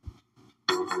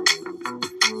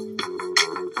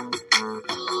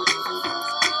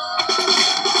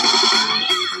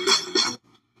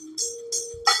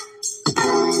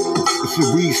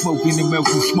 So weed smoking and milk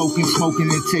and smoking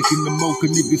and taking the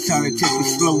mocha. Niggas trying to take it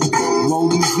slow.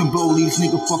 Rollies and bolies,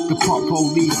 nigga, fuck the pump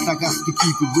police. I got to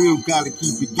keep it real, gotta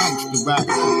keep it gangster, right?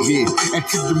 Yeah,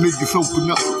 until the niggas open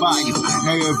up fire.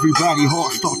 Now everybody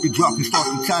heart start to drop and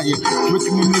start to tire.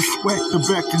 Drinking in the sweat, the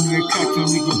back in the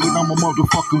catching, nigga, but I'm a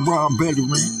motherfucking raw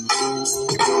veteran.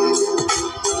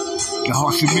 The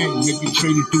horse and men, nigga,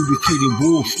 traded through the trading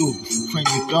war stories.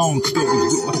 Trading thong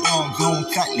stories with my thongs on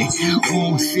tightly.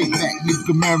 Sit back,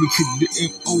 nigga, married to the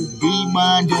MOB.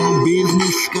 Mind on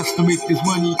business, got to make this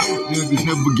money. Niggas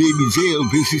never gave me jail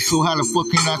business, so how the fuck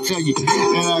can I tell you?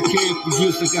 And I can't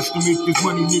forget, I got to make this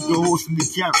money, nigga, horse in the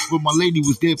couch. But my lady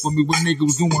was there for me when nigga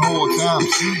was doing hard times.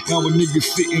 Now a nigga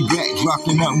sitting back,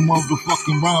 dropping out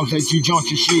motherfucking rhymes as you jaunt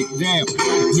your shit down.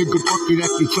 Nigga, fuck it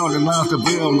at the charter lines, the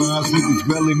bell lines, niggas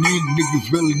belling in.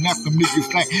 Niggas really not them niggas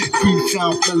like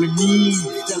pre-town felonies,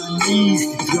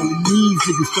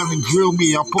 niggas trying to drill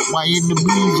me. I put my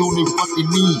enemies on their fucking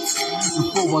knees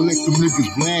before I let them niggas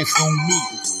blast on me.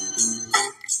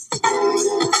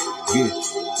 Yeah.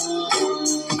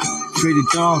 Traded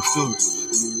dog stories.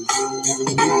 Gotta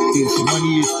make this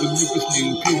money is the niggas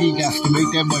named Piggy. Got to make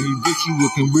that money, bitch. You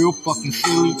looking real fucking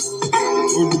silly.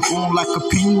 Born like a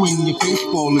penguin, your face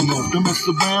falling off. Don't mess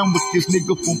around with this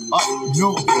nigga from up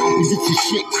north and get your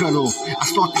shit cut off. I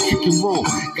start to kick and roll.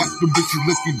 Got the bitches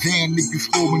looking down,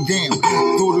 niggas falling down.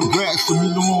 Throw the grass, so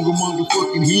me no longer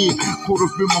motherfucking here. Caught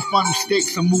up in my final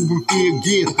stakes, I'm moving fear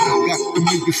gear. Got the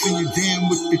niggas singing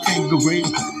down with the Tanqueray.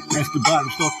 As the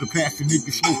bottom start to pass, the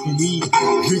niggas smoking weed.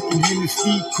 Drinking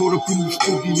Hennessy, caught up in the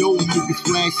studio. Niggas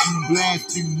flashing and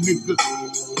blasting, nigga.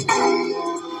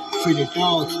 For the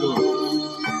dog story.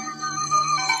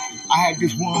 I had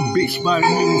this one bitch by the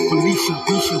name of Felicia,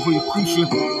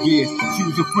 yeah, she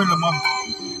was a friend of mine,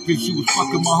 then she was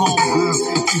fucking my homegirl,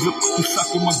 she's up to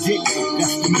sucking my dick,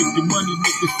 that's to make the money,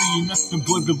 niggas saying nothing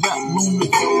but the rap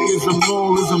lunatic,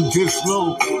 I'm this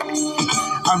low,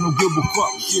 I don't give a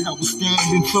fuck, shit, I was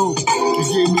standing tall, they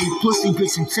gave me pussy,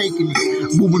 bitch, I'm taking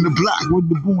it, moving the block with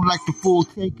the boom like the fool,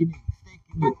 taking it,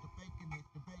 staking it,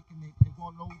 the baking it, they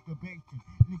gon' know the bacon,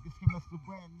 niggas can mess the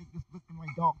brand, niggas looking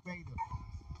like Darth Vader.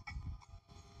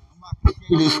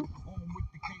 Niggas on with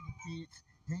the cater kids,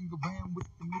 hang around with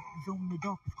the niggas on the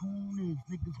darkest corners.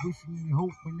 Niggas wishing and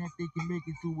hoping that they can make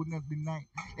it through another night.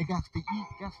 They got to eat,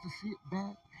 got to sit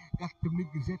back. Got the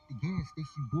niggas at the gas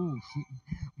station bullshitting.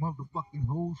 Motherfucking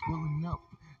hoes filling up,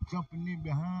 jumping in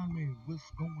behind me. What's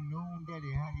going on,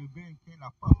 daddy? How you been? Can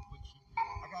I fuck with you?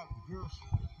 I got a girl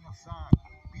sitting outside.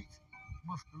 Bitch,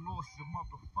 must have lost your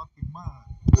motherfucking mind.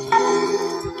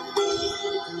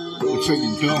 I'll tell you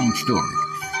a dumb story.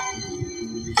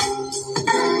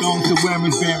 Don't the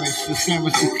wearing barons, the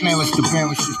Sarah's, the Clarence, the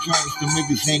Barons, the Clarence, the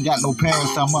niggas ain't got no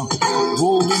parents. I'm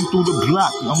rolling through the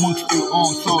block amongst the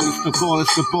tallest,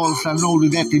 the ballers, I know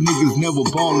that the niggas never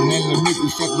ballin' and the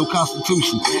niggas have no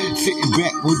constitution. Sitting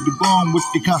back with the bomb with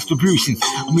the contributions.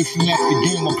 I'm looking at the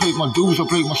game, I play my dues, I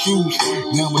play my shoes.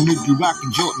 Now a nigga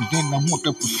rockin' Jordan, then I want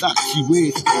the Versace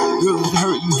wears. Girls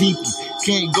hurting deeply,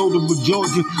 can't go to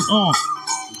Georgia,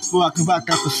 before I can rock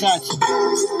that Versace.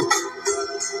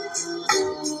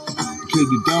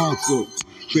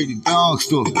 Trading dog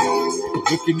story.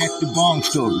 looking at the bomb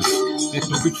stories. Got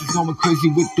the bitches going crazy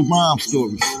with the rhyme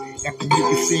stories. Got the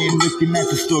niggas saying, looking at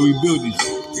the story buildings.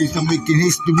 Is them making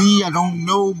history? I don't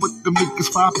know, but the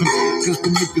niggas popping. Cause the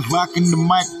niggas rocking the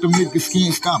mic. The niggas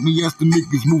can't stop me as the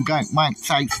niggas move like Mike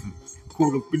Tyson.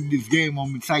 Caught up in this game,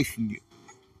 I'm enticing you.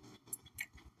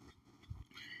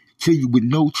 Kill you with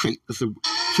no traces.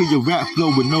 Kill your rap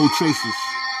flow with no traces.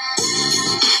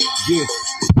 Yeah.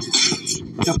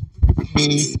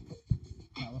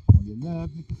 California love,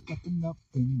 niggas stepping up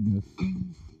in the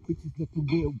scene. Bitches looking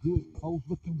real good, hoes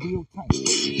looking real tight.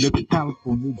 Look at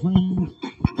California dreams.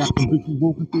 Got them bitches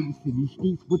walking through the city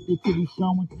streets with their titties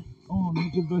showing. Oh,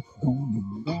 nigga, let's go.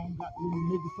 Got little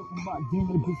niggas talking about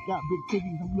dinner, bitch got big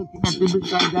titties. I'm looking at the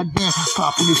bitch like goddamn,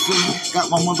 popping the city. Got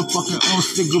my motherfucking own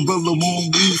cigarette on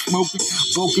weed smoking,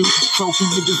 smoking, choking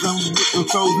niggas on the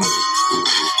chosen.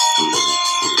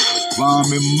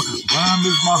 Rhyme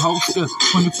is my holster.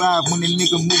 25 when a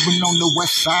nigga moving on the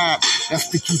west side. That's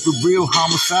to keep it real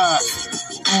homicide.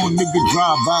 On nigga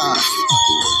drive-bys.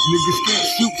 Niggas can't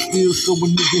shoot still, so a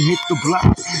nigga hit the block.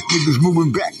 Niggas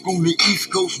moving back on the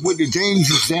east coast where the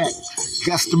danger's at.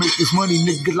 Got to make this money,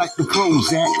 nigga, like the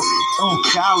pros at.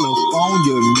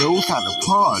 California knows how to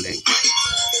party.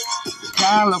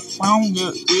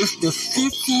 California is the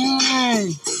city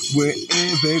where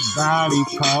everybody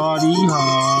party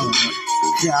hard.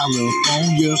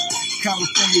 California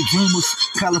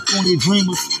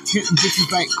dreamers, hitting bitches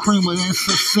like Creamer and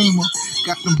Sasima.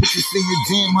 Got them bitches saying,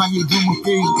 damn, how you doing,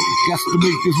 baby? Got to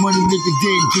make this money, nigga,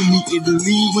 dead Jimmy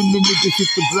Italy. When the niggas hit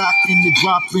the block and the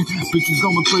dropping, bitches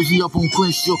going crazy up on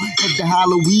Crenshaw. At the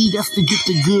Halloween, that's to get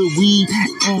the good weed.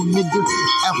 Oh, nigga,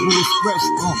 Apple Express,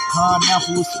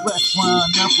 Pineapple Express,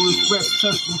 Pineapple Express,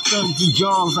 Tesla, Sons and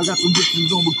Jaws. I got them bitches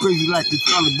going crazy like the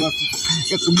Charlie buses.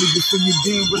 Got them niggas singing,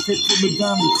 damn, let's hit to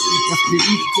McDonald's. That's to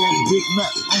eat that Big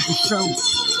Mac on the show.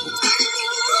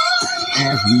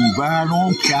 As we ride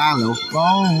on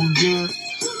California,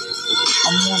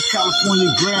 I'm on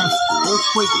California grass.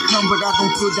 Earthquake come, but I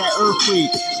don't feel that earthquake.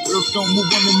 Earth don't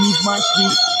move underneath my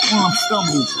feet. I'm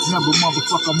stumble. Never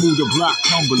motherfucker move the block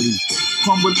humbly.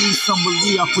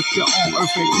 Somebody, I put you on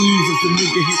earth at ease. If the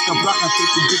nigga hit the block, I take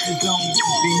the bitches on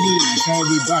they knees.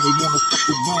 Everybody wanna fuck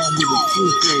around with a full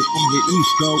play from the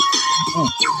East Coast.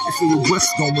 I see the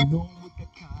West going on with the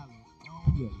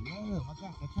California love. I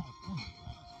got the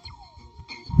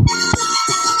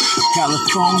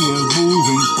California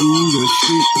moving through the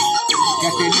street.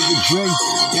 Got that nigga Dre,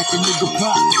 got the nigga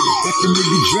Pop, got the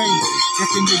nigga Dre, got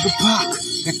the nigga Pop,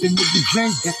 got the nigga Dre,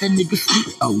 got that nigga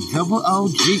Sweet double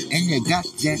OG, and you got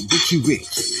that Richie Rich.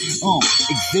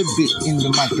 Exhibit in the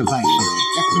mic device.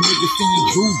 Got the nigga singing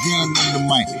Drew Jam on the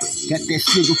mic. Got that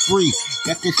sugar free,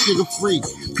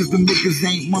 cause the niggas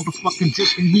ain't motherfucking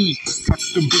dripping heat. Got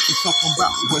them bitches talking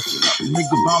about what's up,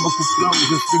 nigga bomber for flows,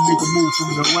 if the nigga move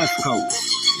from the West Coast.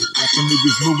 Got the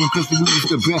niggas moving cause the movie's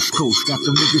the best coast. Got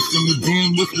the niggas singing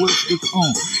damn with what's it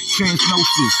on.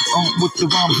 Transnosis, with the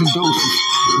rhymes and doses.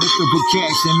 Liquor for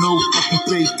cash and no fucking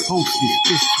fake hostess.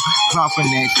 Just popping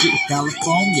that shit,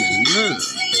 California, yeah.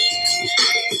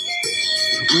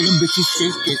 Where them bitches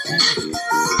shake their ass.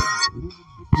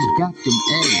 Bitches got them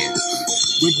ass.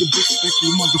 With the bitch that the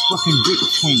motherfucking dick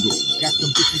twingle. Got them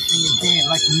bitches singing damn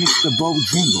like Mr.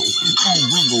 Bojingle.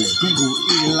 Ringle, bingle,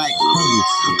 eat it like Kringle.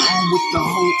 On with the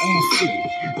whole city.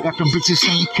 Got them bitches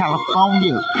saying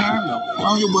California,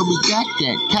 where we got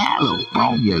that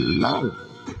California love.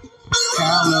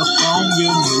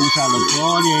 California knows how to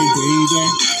party, baby.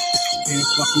 And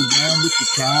fuck around with the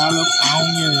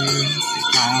California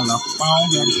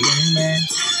dreaming.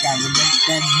 Gotta make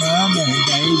that money,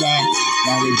 baby.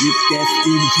 Gotta get that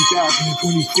speed in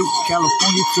 2022.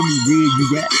 California, tell me where you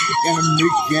at. Gotta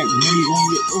make that money on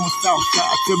your own south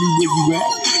side. Tell me where you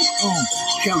at.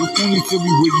 California, tell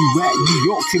me where you at. New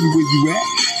York, tell me where you at.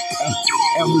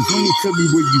 Arizona, tell me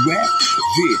where you at.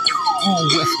 Yeah. On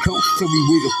West Coast, tell me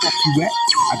where the fuck you at.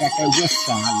 I got that West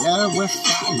Side love,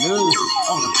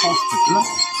 all across the globe.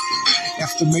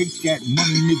 That's to make that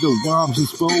money, nigga, rhymes and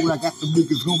fold. I got the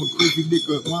niggas going crazy,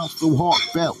 nigga, rhymes so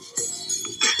heartfelt.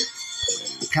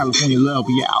 California love,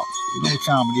 we out. You know what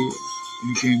time it is.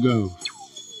 Anything goes.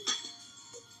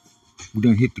 We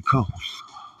done hit the coast.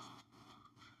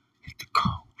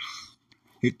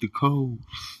 Hit the coast.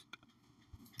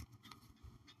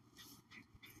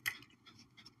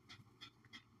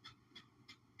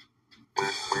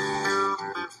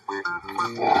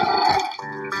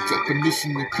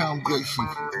 Definition of congregation.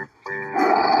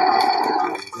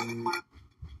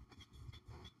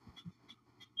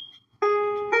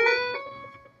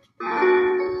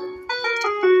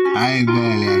 I ain't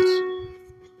mad at you.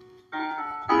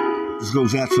 It's This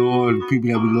goes out to all the people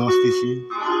that we lost this year.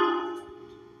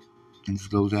 And this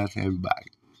goes out to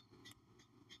everybody.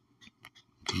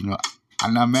 You know,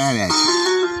 I'm not mad at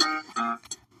you.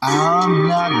 I'm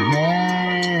not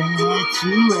mad at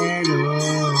you at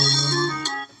all.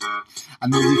 I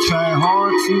know you're trying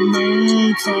hard to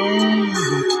maintain,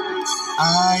 but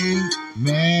I ain't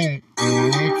mad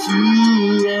at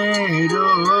you at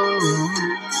all.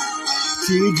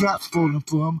 Teardrops falling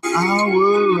from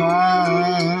our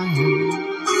eyes.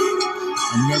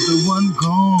 Another one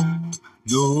gone.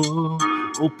 Lord,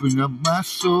 open up my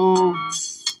soul.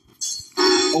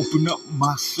 Open up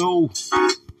my soul.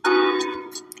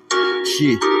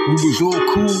 Shit, we was all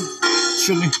cool,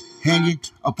 chilling, hanging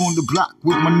up on the block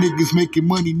with my niggas making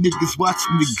money. Niggas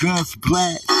watching the guns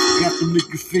blast. Got the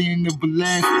niggas saying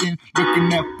everlasting,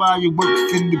 looking at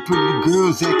fireworks and the pretty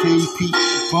girls at KP,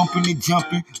 bumping and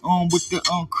jumping on with the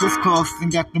crisscross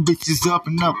and got them bitches up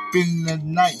and up in the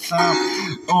nighttime,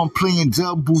 playing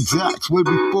double dots. Way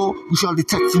before we started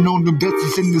touching on them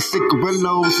Dutchies and the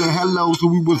cigarillos and hellos, so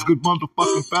we was good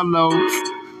motherfucking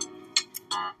fellows.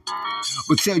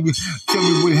 But tell me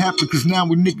what happened, cause now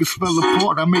when niggas fell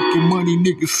apart, I'm making money,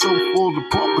 niggas so fall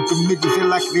apart. But them niggas, they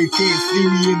like they can't see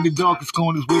me in the darkest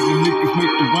corners where the niggas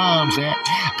make the rhymes at.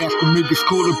 Got them niggas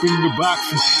caught up in the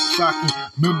box and shocking.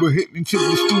 Remember hitting into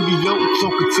the studio,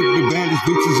 talking to the baddest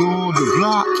bitches on the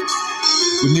block.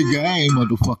 But nigga, I ain't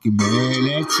motherfucking mad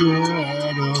at you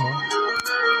at all.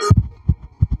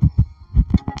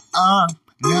 I'm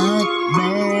not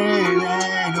mad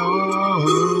at all.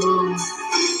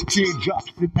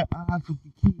 Teardrops in the eyes of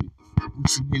the kids,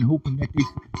 wishing and hoping that they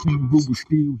seen who was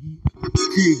still here.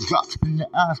 Teardrops in the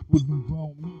eyes for the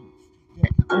grown men.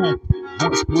 That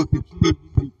once was the kid in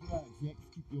the project.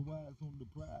 Keep your eyes on the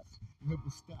prize. Never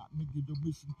stop, nigga. The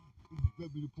mission is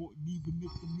very important. Even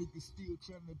if the niggas still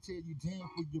trying to tear you down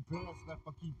for your past life,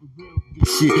 I keep it real.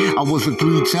 This shit, I was a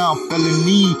 3-time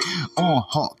felony on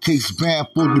hard case bad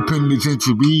for the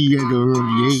penitentiary at an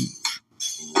early age.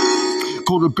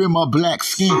 Caught up in my black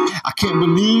skin, I can't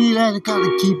believe that. I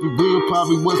gotta keep it real.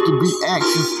 Probably was to be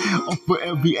actions for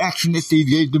every action that they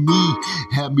gave to me.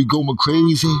 Had me going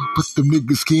crazy, but the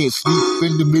niggas can't sleep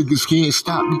and the niggas can't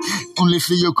stop me. Unless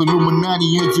they yoke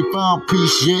Illuminati and you found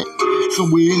peace yet.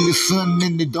 Somewhere in the sun,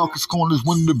 in the darkest corners,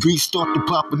 when the beats start to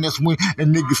pop, and that's when the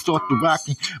niggas start to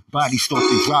rocking. Bodies start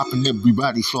to dropping,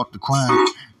 everybody start to crying.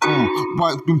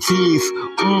 Wipe them tears,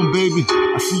 baby,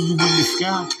 I see you in the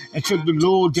sky. And tell the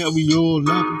Lord that we all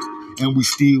love him, and we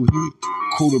still here,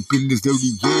 caught up in this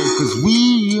dirty game, cause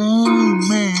we ain't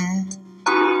mad.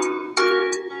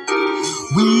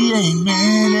 We ain't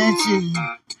mad at you,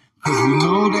 cause we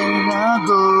know that our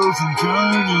goals and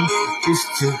journey is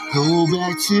to go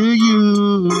back to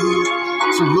you.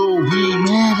 So Lord, we ain't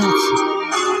mad at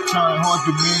you, trying hard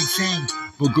to maintain.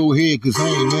 But go ahead, cause I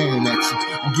ain't mad at you.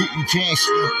 I'm getting cash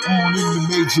on in the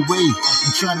major way.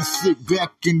 I'm trying to sit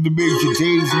back in the major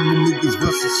days and the niggas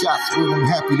busting shots. But I'm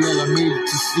happy that I made it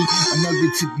to see another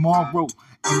tomorrow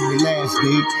and the last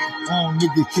day.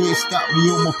 Nigga can't stop me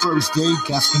on my first day.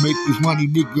 Got to make this money,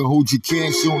 nigga. Hold your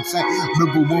cash on tight.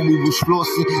 Remember when we was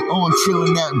flossing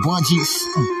chilling at bungees.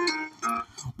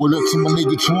 What up to my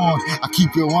nigga Twan? I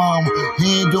keep your arm,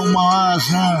 hand on my eyes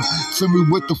now. Tell me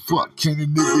what the fuck can a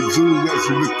nigga do as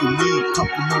you look at me,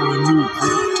 popping on a new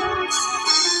boy.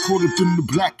 Caught up in the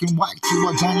black and white to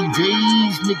our tiny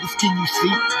days, niggas can you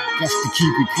see? Got to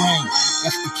keep it plain, got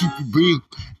to keep it big,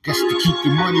 got to keep the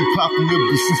money popping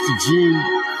ever since the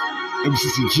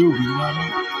jewelry, you know what I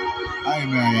mean? I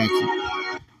ain't mad at you.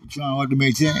 You trying hard to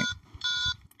maintain.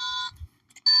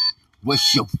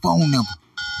 What's your phone number?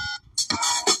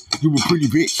 You a pretty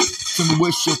bitch. Tell me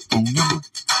what's your phone number.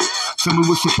 Tell me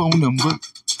what's your phone number.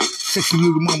 Sexy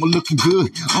little mama looking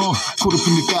good. Caught up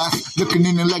in the thighs, looking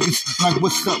in the leggings. Like,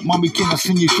 what's up, mommy? Can I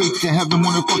send you straight to heaven?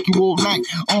 Wanna fuck you all night.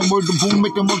 Word the boom,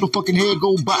 make the motherfucking head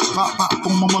go bop, bop, bop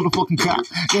on my motherfucking cock.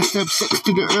 Let's have sex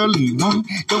to the early morning.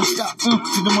 Don't stop till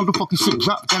the motherfucking shit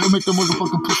drop. Gotta make the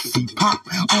motherfucking pussy pop.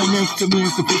 Next to me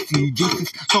is the pussy juices.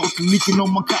 Thoughts leaking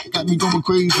on my cock. Got me going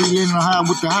crazy in the high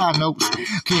with the high notes.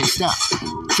 Can't stop.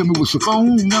 Tell me what's your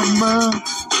phone number.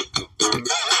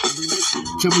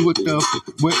 Tell me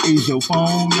what is your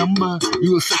phone number?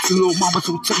 You a sexy little mama,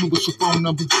 so tell me what's your phone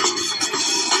number.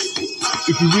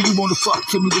 If you really wanna fuck,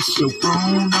 tell me what's your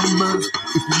phone number.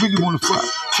 If you really wanna fuck,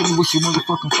 tell me what's your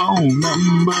motherfucking phone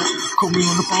number. Call me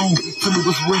on the phone, tell me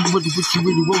what you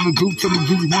really wanna do. Tell me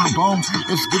do you wanna bone?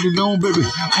 Let's get it on, baby.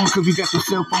 Cause we got the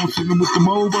cell phone sitting with the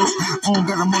mobile.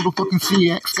 Got a motherfucking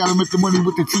CX, gotta make the money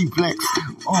with the T-Plex.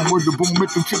 Word the boom,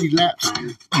 make them titty laps.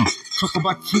 talk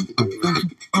about you.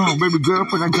 Baby girl,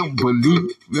 but I don't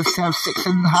believe. Let's have sex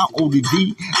and how old it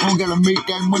be. Gotta make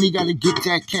that money, gotta get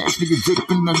that cash. Nigga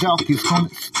dip in the darkest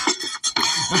corners.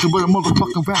 That's about a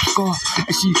motherfucking rap scar.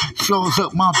 And she shows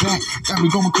up my back. Got me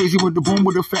going crazy with the boom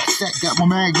with the fat sack. Got my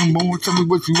magnum on. Tell me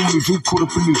what you want to do. Caught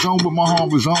up in the zone with my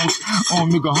hormones.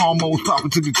 Nigga hormones popping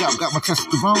to the top. Got my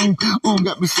testosterone.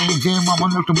 Got me saying damn,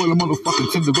 I'm nothing but a motherfucking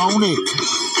tenderoni.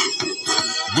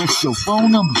 What's your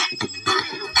phone number?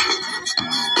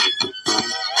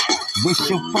 What's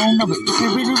your phone number? If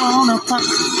you really wanna fuck,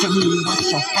 tell me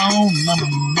what's your phone number.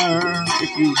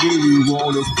 If you really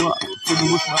wanna fuck, tell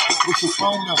me what's your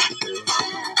phone number.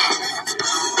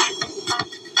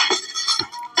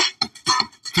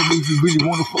 Tell me if you really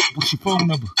wanna fuck, what's your phone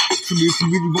number. Tell me if you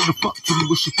really wanna fuck, tell me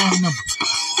what's your phone number.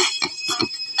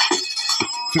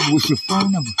 Tell me what's your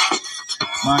phone number.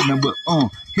 My number,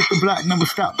 hit the block number,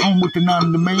 stop with the nine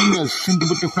of the main, send it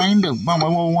with the flame, mama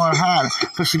won't want hide,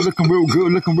 cause she looking real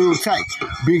good, looking real tight.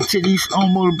 Big titties,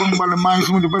 more bung by the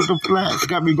minds with the butterflies.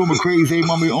 Got me going crazy,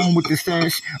 mommy on with the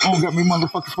stash. Got me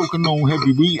motherfuckers smoking on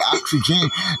heavy weed,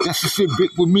 oxygen. Got to sit big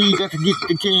with me, got to get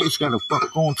the cash, gotta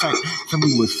fuck on tight. Tell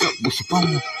me what's up, what's your phone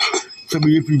number? Tell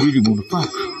me if you really wanna fuck.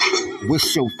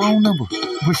 What's your phone number?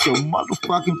 What's your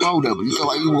motherfucking phone number? You know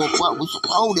how you wanna fuck, what's your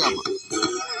phone number?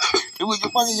 It was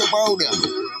your fucking your phone number.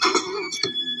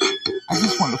 I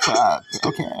just want to fuck,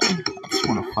 okay? I just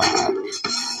want to fuck.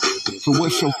 So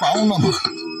what's your phone number?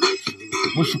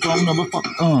 What's your phone number?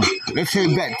 Let's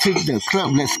head back to the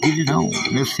club. Let's get it on.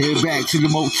 Let's head back to the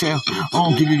motel.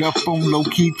 Get it up on low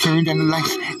key. Turn down the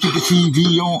lights. Keep the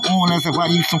TV on as I buy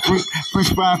you some fruit.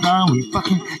 French fries now. We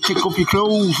fucking take off your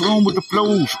clothes. On with the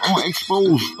flows.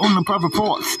 Exposed. On the private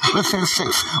parts. Let's have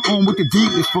sex. With the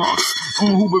deepest parts.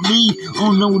 Who but me?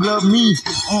 No love me.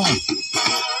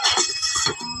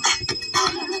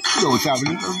 Yo,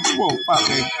 Tommy, whoa, fuck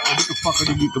that. What the fuck I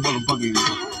need the motherfucking,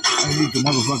 I need the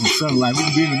motherfucking sunlight. We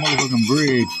can be in the motherfucking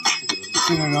bridge.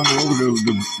 Sitting over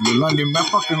the London,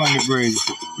 fuck the London Bridge.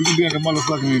 We can be on the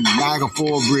motherfucking Niagara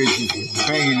Falls Bridge,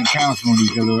 banging and pouncing on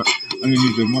each other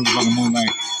underneath the motherfucking moonlight.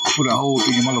 I put a whole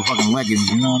thing in motherfucking leggings,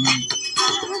 you know what I mean?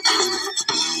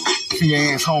 See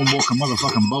your ass home walking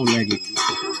motherfucking bow-legged.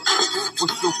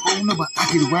 What's your phone number? I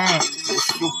get around.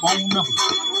 What's your phone number?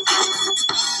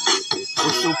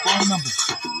 What's your phone number?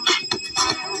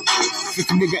 If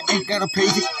a nigga ain't got a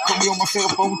page it, call me on my cell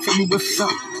phone, tell me what's up.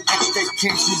 After that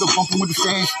cash, nigga bumping with the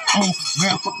stash.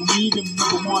 Man, fuck with me, them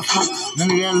number one smoke.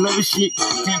 None of that loving shit.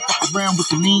 Can't fuck around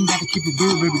with the lean, gotta keep it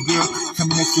real, baby girl. Tell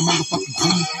me that's your motherfucking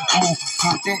queen.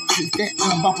 Pop that, shit that,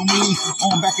 bump with me.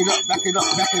 Back it up, back it up,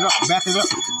 back it up, back it up.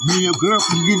 Me and your girl,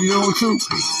 can get it on too.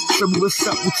 Tell me what's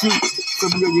up with you.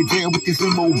 Tell me you're down with this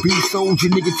MOB soldier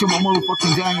nigga till my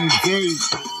motherfucking dying day.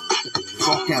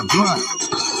 Fuck that blunt.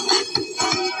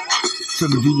 Tell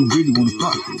me, do you really wanna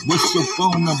fuck? What's your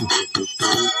phone number?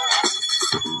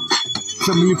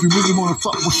 Tell me if you really wanna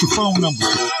fuck, what's your phone number?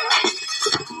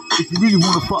 If you really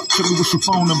wanna fuck, tell me what's your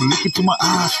phone number. Look into my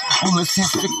eyes, let's have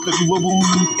sex, let me rub on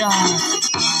them thighs.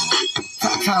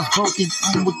 Time's broken,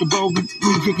 I'm with the broken,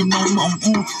 drinking on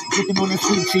that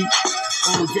sweet tea.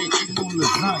 All day, eating on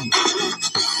lasagna.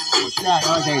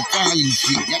 All that Italian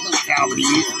shit, that goes how it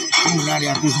is. Now they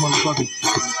got this motherfucking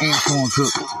ass-on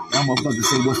cook. That motherfucker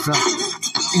say, what's up?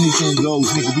 Anything goes,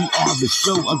 nigga. We are the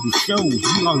show of the shows.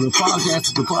 We are the podcast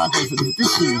of the podcast.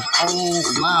 This is all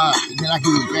live. And then I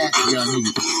give it back to y'all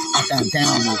niggas after I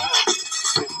download it.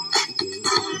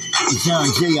 It's John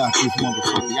J out this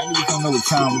motherfucker. Y'all niggas don't know what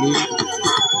time it is.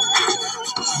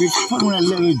 Bitch, put on that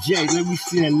letter J. Let me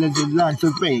see that letter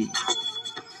lingerie.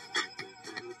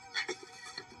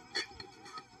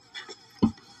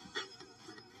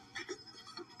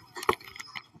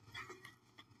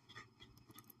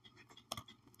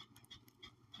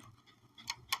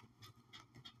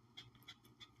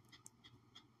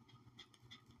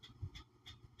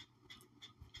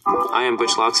 I am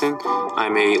Butch Lawton.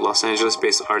 I'm a Los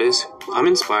Angeles-based artist. I'm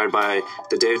inspired by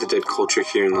the Day of the Dead culture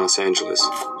here in Los Angeles.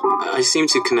 I seem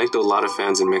to connect with a lot of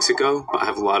fans in Mexico, but I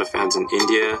have a lot of fans in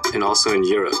India and also in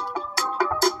Europe.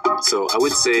 So I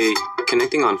would say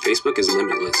connecting on Facebook is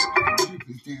limitless.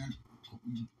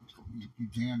 You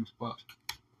down the fuck.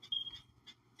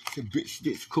 I said, bitch,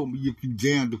 this call me if you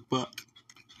down the fuck.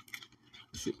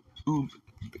 I said,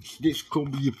 bitch, this call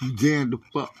me if you down the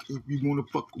fuck. If you wanna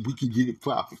fuck, we can get it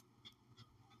poppin'.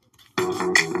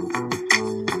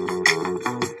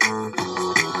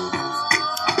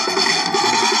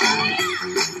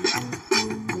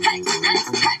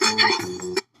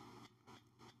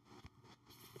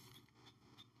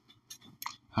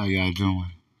 How y'all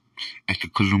doing? At the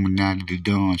Illuminati The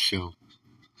Dawn Show.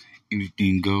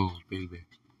 Anything goes, baby.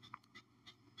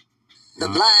 The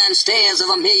blind stares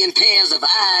of a million pairs of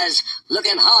eyes,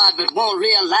 looking hard but won't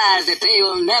realize that they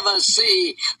will never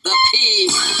see the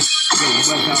peace. Yo, as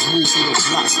I move to the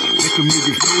block, let the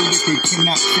niggas know that they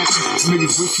cannot check me.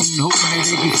 Niggas wishing and hoping that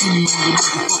they can see me on the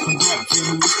motherfucking rap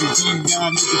channel with the game guy,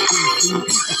 niggas can't see.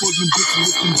 I put them bitches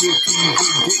with them big teams,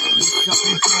 big dick. What's up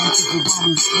in town, cause the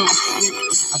bomb is so sick.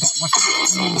 I got my shit on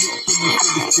the lip, and it's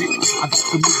for the stick. I got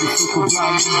the niggas super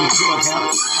blind in the drug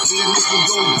house. Yeah, niggas go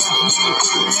back on the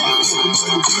corner house, smoking on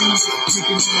the green,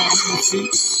 drinking on that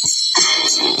Hennessy.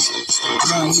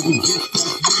 Now niggas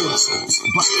just like me,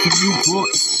 back to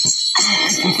Newport.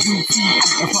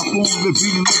 If I phone the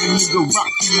beat and let a nigga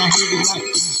rock, and I hit it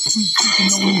like sweet chicken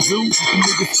on the zoo. The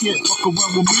niggas can't fuck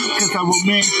around with me, cause I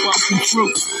remain fucking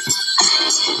true.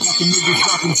 Got the niggas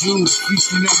rockin' jewels,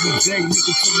 feasting every day, niggas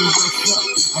tell me what's up.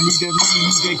 I need that money,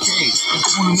 need that cash. I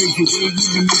wanna make it way, when the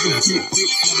niggas get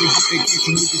rich, now they get that cash,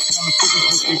 and niggas tryna figure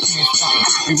but they can't stop.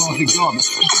 They want the garbage,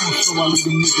 so I leave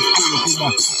them niggas full of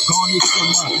my garnish for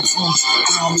my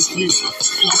promise here.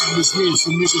 Promise here, the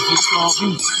niggas will solve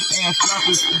me. Ass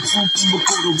rappers, from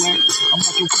before the way. I'm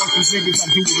not your fucking niggas,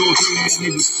 I do it all day, and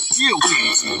niggas still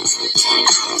can't see.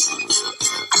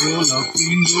 All up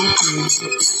in your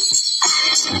face.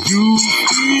 You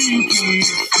can't see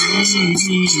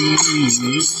me.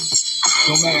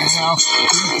 No matter how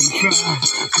you can try,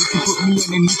 you can put me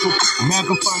underneath a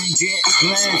magnifying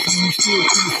glass and you still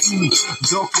can't see me.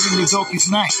 Darker in the darkest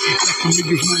night, like the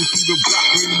niggas moving through the block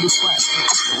ready to fight.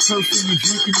 Cursing and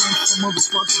drinking on some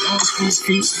motherfuckers on street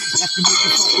feet. Like the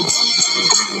niggas talk about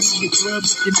it in the club,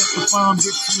 looking at the fine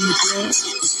bitch in the club.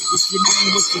 What's your name?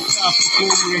 What's the style for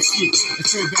all that shit? I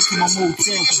turn back to my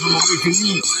motel cause I'm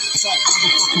originally fat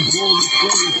motherfucking baller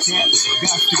player cat.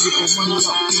 Got to get that money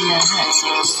up in that hat.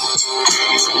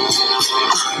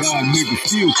 Y'all niggas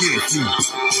still can't see me.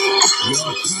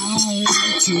 Y'all trying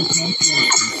to come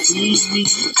close to see me.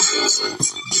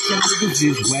 But y'all niggas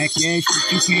is whack ass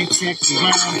shit. You can't check the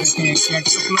rounds, you can't check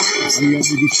the flow. All y'all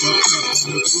niggas fucked up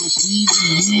on the floor.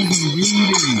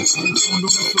 Reading. On the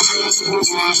rest of the world,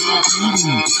 I'm not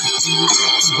reading.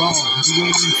 You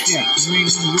ain't in check, you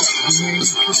ain't in rep, you ain't in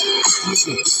track.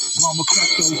 Nigga, mama cut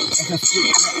though, as I spit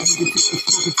rap, nigga, take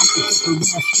the fuck and take the fuck when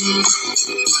I scream.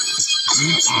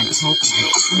 I talk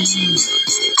like scream.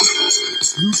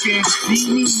 You can't see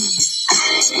me.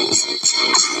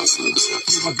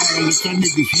 So I gotta let y'all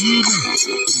niggas hear me.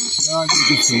 Y'all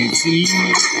niggas can't see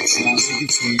me. Y'all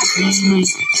niggas can't see me.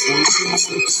 Or look at my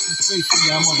motherfucking face and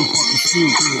y'all motherfuckers still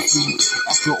can't see me.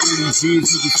 After all these years,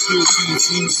 niggas still can't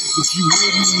see me. But you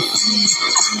heard me and see me.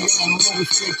 You gotta always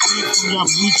take kids when y'all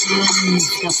reach your knees.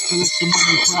 Got to let the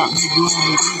money drop, nigga, on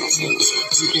the weekend.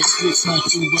 With that shit come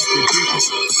through at the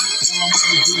difference. All I'm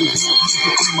gonna do is make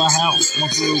music in my house. My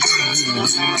girl wanna do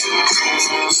that.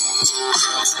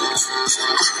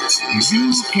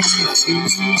 You can't see me.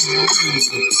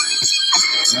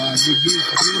 Y'all niggas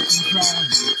looking trying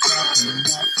to stop and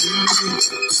not see me.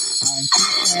 I'm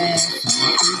too fast,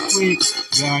 I'm too quick.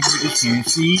 Y'all niggas can't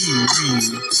see me.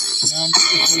 Y'all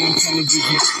niggas on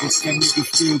television, but y'all niggas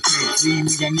still can't see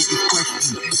me. Y'all niggas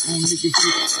question. On niggas get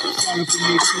solid from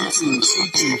their people.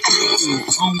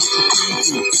 On with the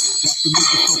people. Got the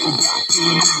niggas talking about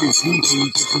killing niggas weekly.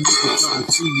 Cause the niggas try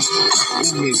to see me. That's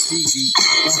on their TV.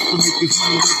 That's to make this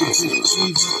money niggas just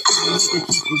easy. The nigga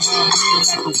keep around me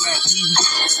like a rap easy.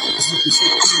 You can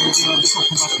take care of what I'm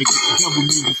talking about. They get double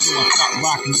music so I stop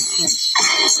rocking the track.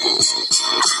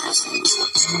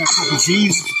 I'm not talking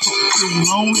Jesus, I'm talking too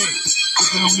lonely.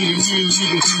 Cause I don't need a real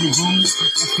niggas in the room. That's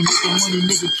to make that money,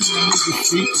 nigga, keep my niggas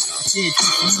free. I can't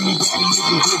trust me, got the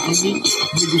niggas over me.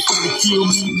 Niggas try to kill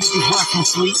me, niggas watch them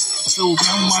sleep. So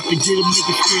now I'm out to get them,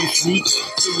 niggas still sleep.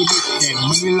 So you look at that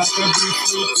money like I do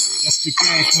sleep. That's the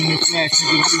cash when they flash,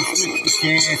 nigga, do flip the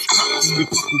cash. Pop when you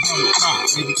fuck around the top,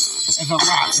 nigga. As I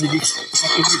rock, niggas,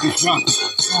 like the niggas drop.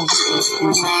 Oh,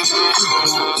 niggas,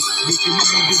 make the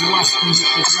niggas just watch me hit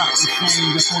the drop the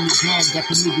same. That's on the gun, got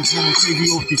the niggas going crazy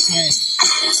off the chain.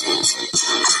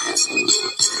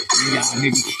 And y'all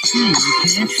niggas still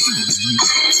can't see me.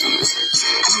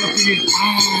 All up in his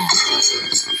eyes.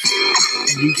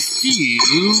 And you still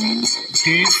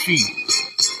can't see me.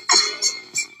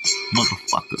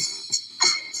 Motherfucker.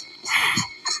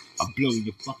 I'll blow in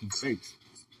your fucking face.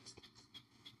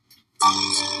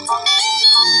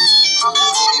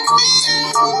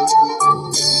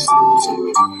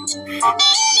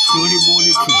 Shorty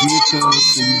wanted to be a thug,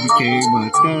 so you became a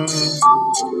thug.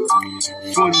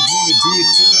 Shorty wanted to be a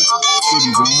thug,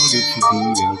 Shorty wanted to be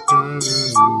a thug.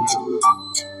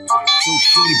 So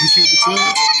Shorty became a thug,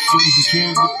 Shorty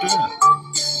became a thug.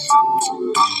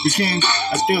 Became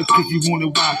a thug cause you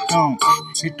wanted rock thongs.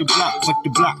 Hit the block, but the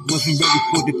block wasn't ready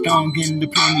for the thong. Getting the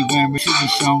penny wearing shit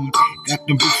shown. Got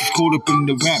them bitches caught up in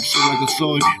the rap shit like a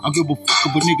sword. I don't give a fuck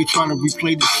if a nigga try to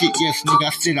replay the shit. Yes, nigga,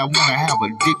 I said I wanna have a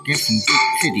dick and some dick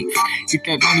titties. Get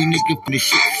that money, nigga, for the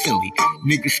shit silly.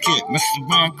 Niggas can't mess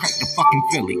around, crack the fucking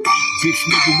Philly. Bitch,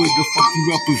 nigga, where the fuck you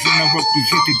represent? I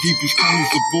represent the deepest corners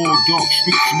of all dark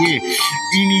streets where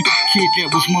any kid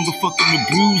that was motherfucking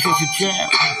abused as a child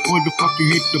motherfucking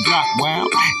hit the block, wow.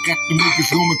 Got the niggas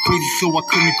going crazy, so I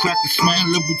couldn't crack a smile.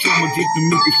 Every time I did, the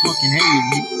niggas fucking hated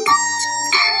me.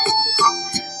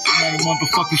 Now the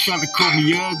motherfuckers try to call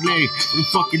me ugly. But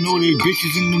fucking all they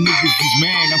bitches and the niggas is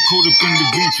mad. I'm caught up in the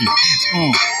venture.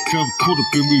 I'm caught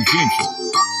up in revenge.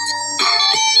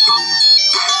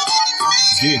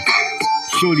 Yeah.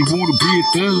 Shorty wanna be a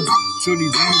thug. Shorty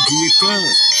wanna be a thug.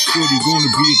 Shorty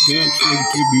gonna be a thug.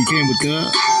 Shorty became a thug.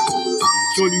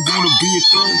 Shorty wanna be a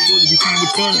thug. Shorty became a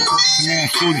thug. Now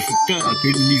Shorty's a thug.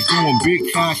 And he's doing big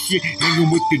time shit.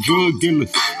 Hanging with the drug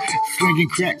dealers. Slinging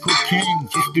crack cocaine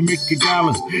just to make a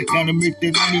dollar. Gotta make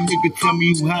that money, nigga. Tell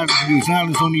me how to do.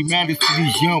 Dollars only matters to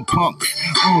these young punks.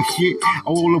 Oh shit,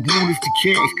 all I want is the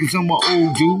cash, cause I'm an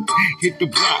old dude. Hit the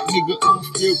block, nigga, I'm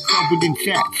still covered in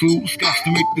tattoos. Got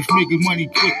to make this nigga money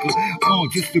quicker.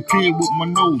 Just appear with my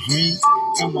nose ring.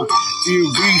 And my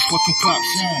earrings fucking pop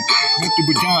shine. Nothing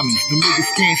but diamonds. The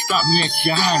niggas can't stop me at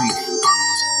your honey.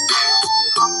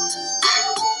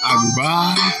 I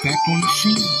arrived back on the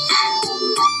scene.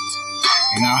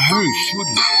 And I heard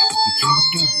Shorty became a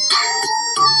thug.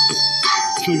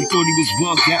 Shorty thought he was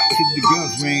bugged out till the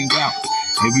girls rang out.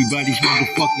 Everybody's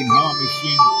motherfucking hard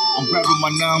machine. I'm grabbing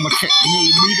my 9, my check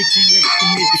millimeter. Can't let the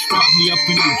nigga stop me up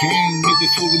in the game. Nigga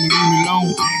told him to leave me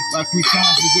alone. Like 3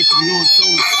 times we went to Lord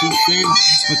told us to say.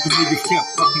 But the niggas kept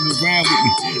fucking around with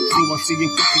me. So I say you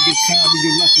fucking get time when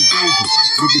your luck is over.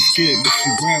 Niggas scared,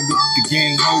 Mr. Brown with the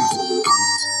game over.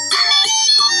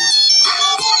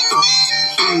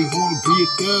 Shorty wanna be a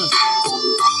thug.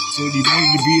 Shorty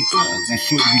wanted to be a thug. Now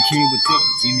Shorty became a thug.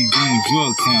 Then he doing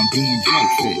drug time, doing drug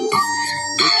sex.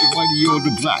 Make the money on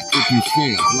the block, take and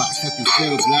sell. Block, take and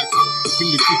sell, block. Pin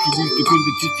the kitcheries, the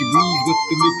kitcheries. What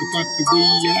the nigga about the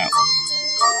way out.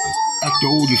 After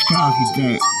all this crimes was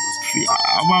done. See,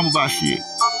 I rhyme about shit.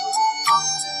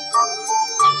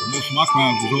 Most of my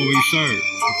crimes was always served.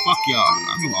 So fuck y'all.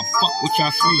 I know I fuck what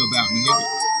y'all say about me, nigga.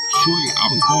 Shorty, I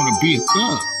was born to be a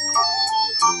thug.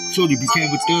 Shorty became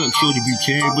a thug, Shorty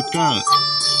became a thug.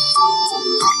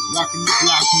 Rockin' the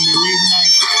block on the late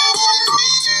night.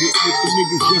 Hit with the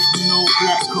niggas just in old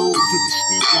black codes to the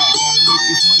street light. Gotta make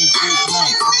this money break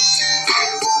night.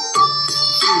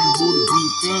 Shorty wanna be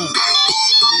a thug.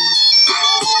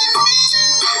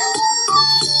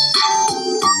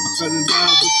 I fell in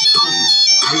love with the struggle.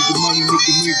 Made the money,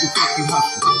 nigga, made the fucking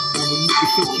hustle. Now the nigga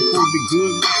searching for the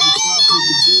good life. We try for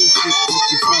the bullshit, fuck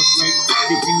the flashlight.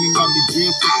 Getting out the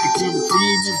jail, fuck the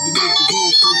kerosene. Is the nigga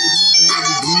roll, focus on the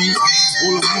heavy green.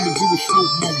 All I wanna do is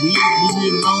smoke my weed. Leave me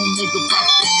alone, nigga, pop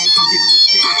that ass and get this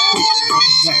cash quick.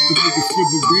 Got the nigga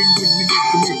shivering with me,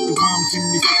 nigga, make the rhymes in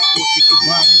this shit. Fuck it, the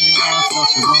grinding and I start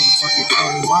the motherfucking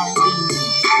unwinding.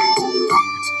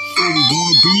 Shorty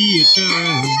wanna be a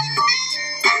thug.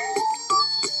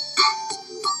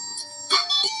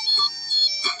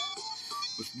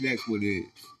 What's the next one is?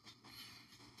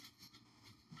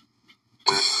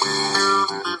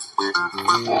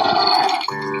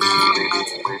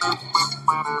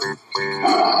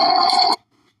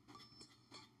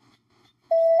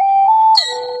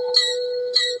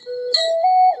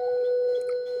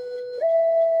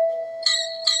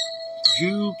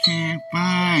 You can't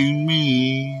find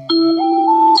me.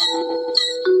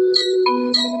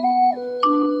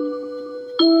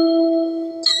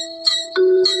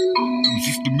 I'm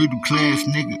just a middle class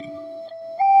nigga.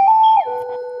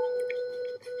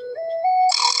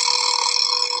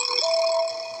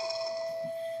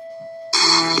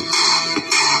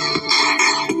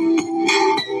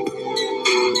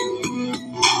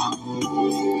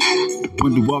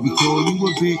 Wonder why we call you a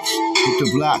bitch. Hit the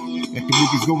block, let the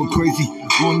niggas going crazy.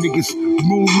 All niggas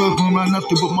move up on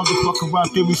nothing but motherfucking rock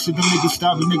theory. So them niggas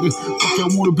stop it, nigga. Fuck y'all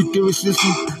wanna be theorists,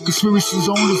 listen. Conspiracies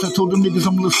on this. I told them niggas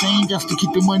I'm insane just to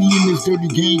keep the money in this dirty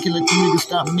game. Can't let the niggas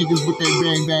stop niggas with that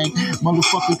bang bang.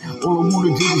 Motherfucker, all I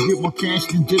wanna do is get my cash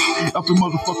and dip up in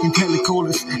motherfucking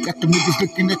telecallers. Got the niggas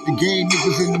looking at the game.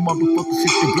 Niggas in the motherfuckers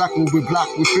hit the block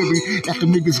with fury. Got the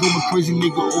niggas going crazy,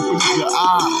 nigga. Open up your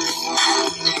eyes.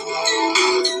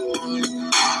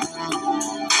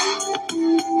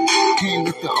 Can't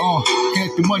let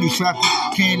the money trap you.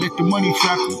 Can't let the money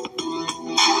trap you.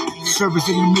 service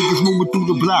and the niggas moving through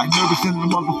the block. Nervous and the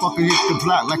motherfucker hit the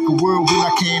block like a whirlwind.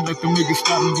 I can't let the niggas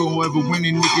stop me from ever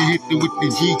winning. Nigga hit it with the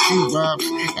GQ vibes.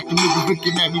 Got the niggas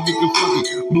looking at me, nigga fuck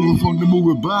it. Moving from the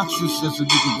moving boxes, that's a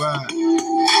nigga vibe.